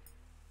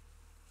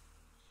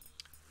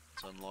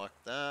 Let's unlock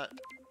that.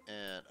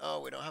 And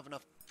oh, we don't have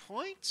enough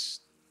points?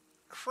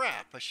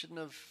 Crap, I shouldn't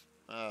have.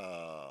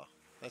 Oh,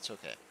 that's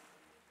okay.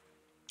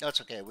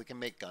 That's okay. We can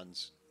make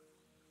guns.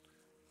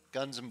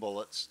 Guns and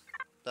bullets.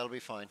 That'll be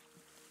fine.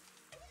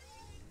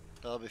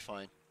 That'll be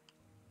fine.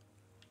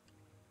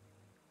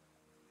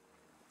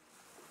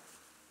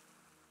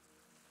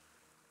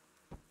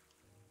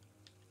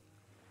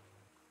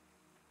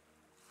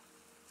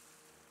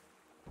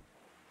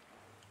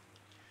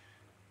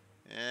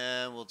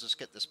 And we'll just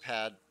get this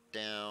pad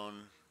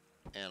down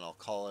and I'll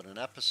call it an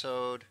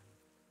episode.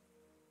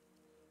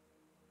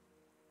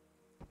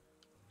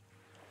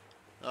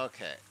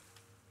 Okay.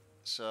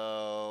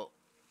 So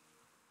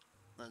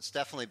that's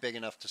definitely big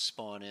enough to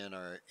spawn in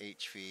our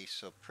HV,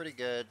 so pretty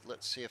good.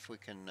 Let's see if we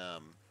can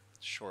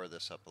shore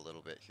this up a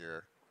little bit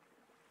here.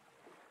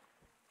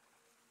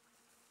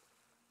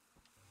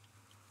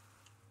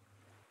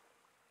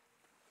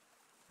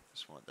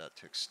 Just want that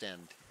to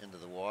extend into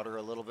the water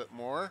a little bit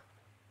more.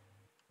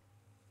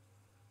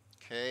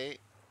 Okay,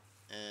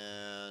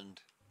 and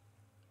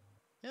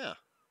yeah.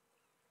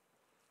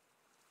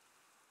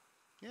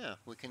 Yeah,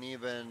 we can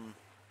even...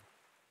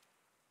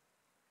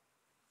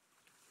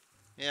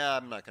 Yeah,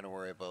 I'm not going to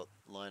worry about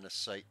line of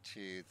sight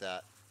to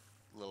that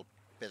little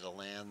bit of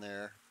land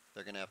there.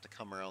 They're going to have to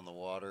come around the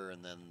water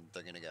and then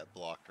they're going to get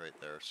blocked right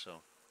there,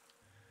 so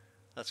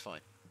that's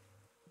fine.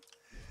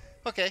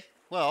 Okay,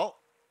 well,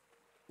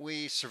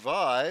 we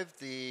survived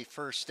the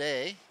first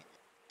day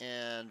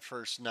and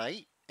first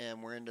night,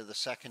 and we're into the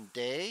second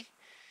day.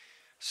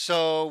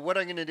 So what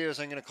I'm going to do is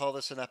I'm going to call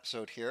this an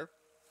episode here.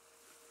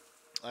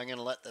 I'm going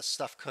to let this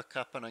stuff cook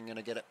up and I'm going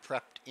to get it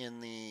prepped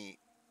in the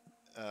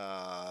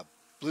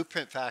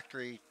blueprint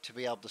factory to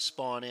be able to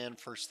spawn in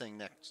first thing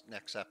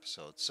next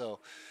episode. So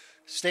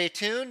stay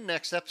tuned.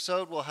 Next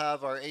episode we'll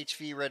have our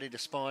HV ready to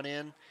spawn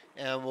in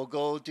and we'll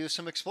go do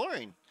some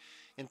exploring.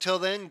 Until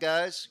then,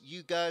 guys,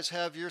 you guys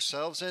have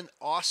yourselves an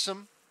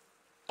awesome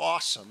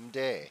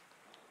day.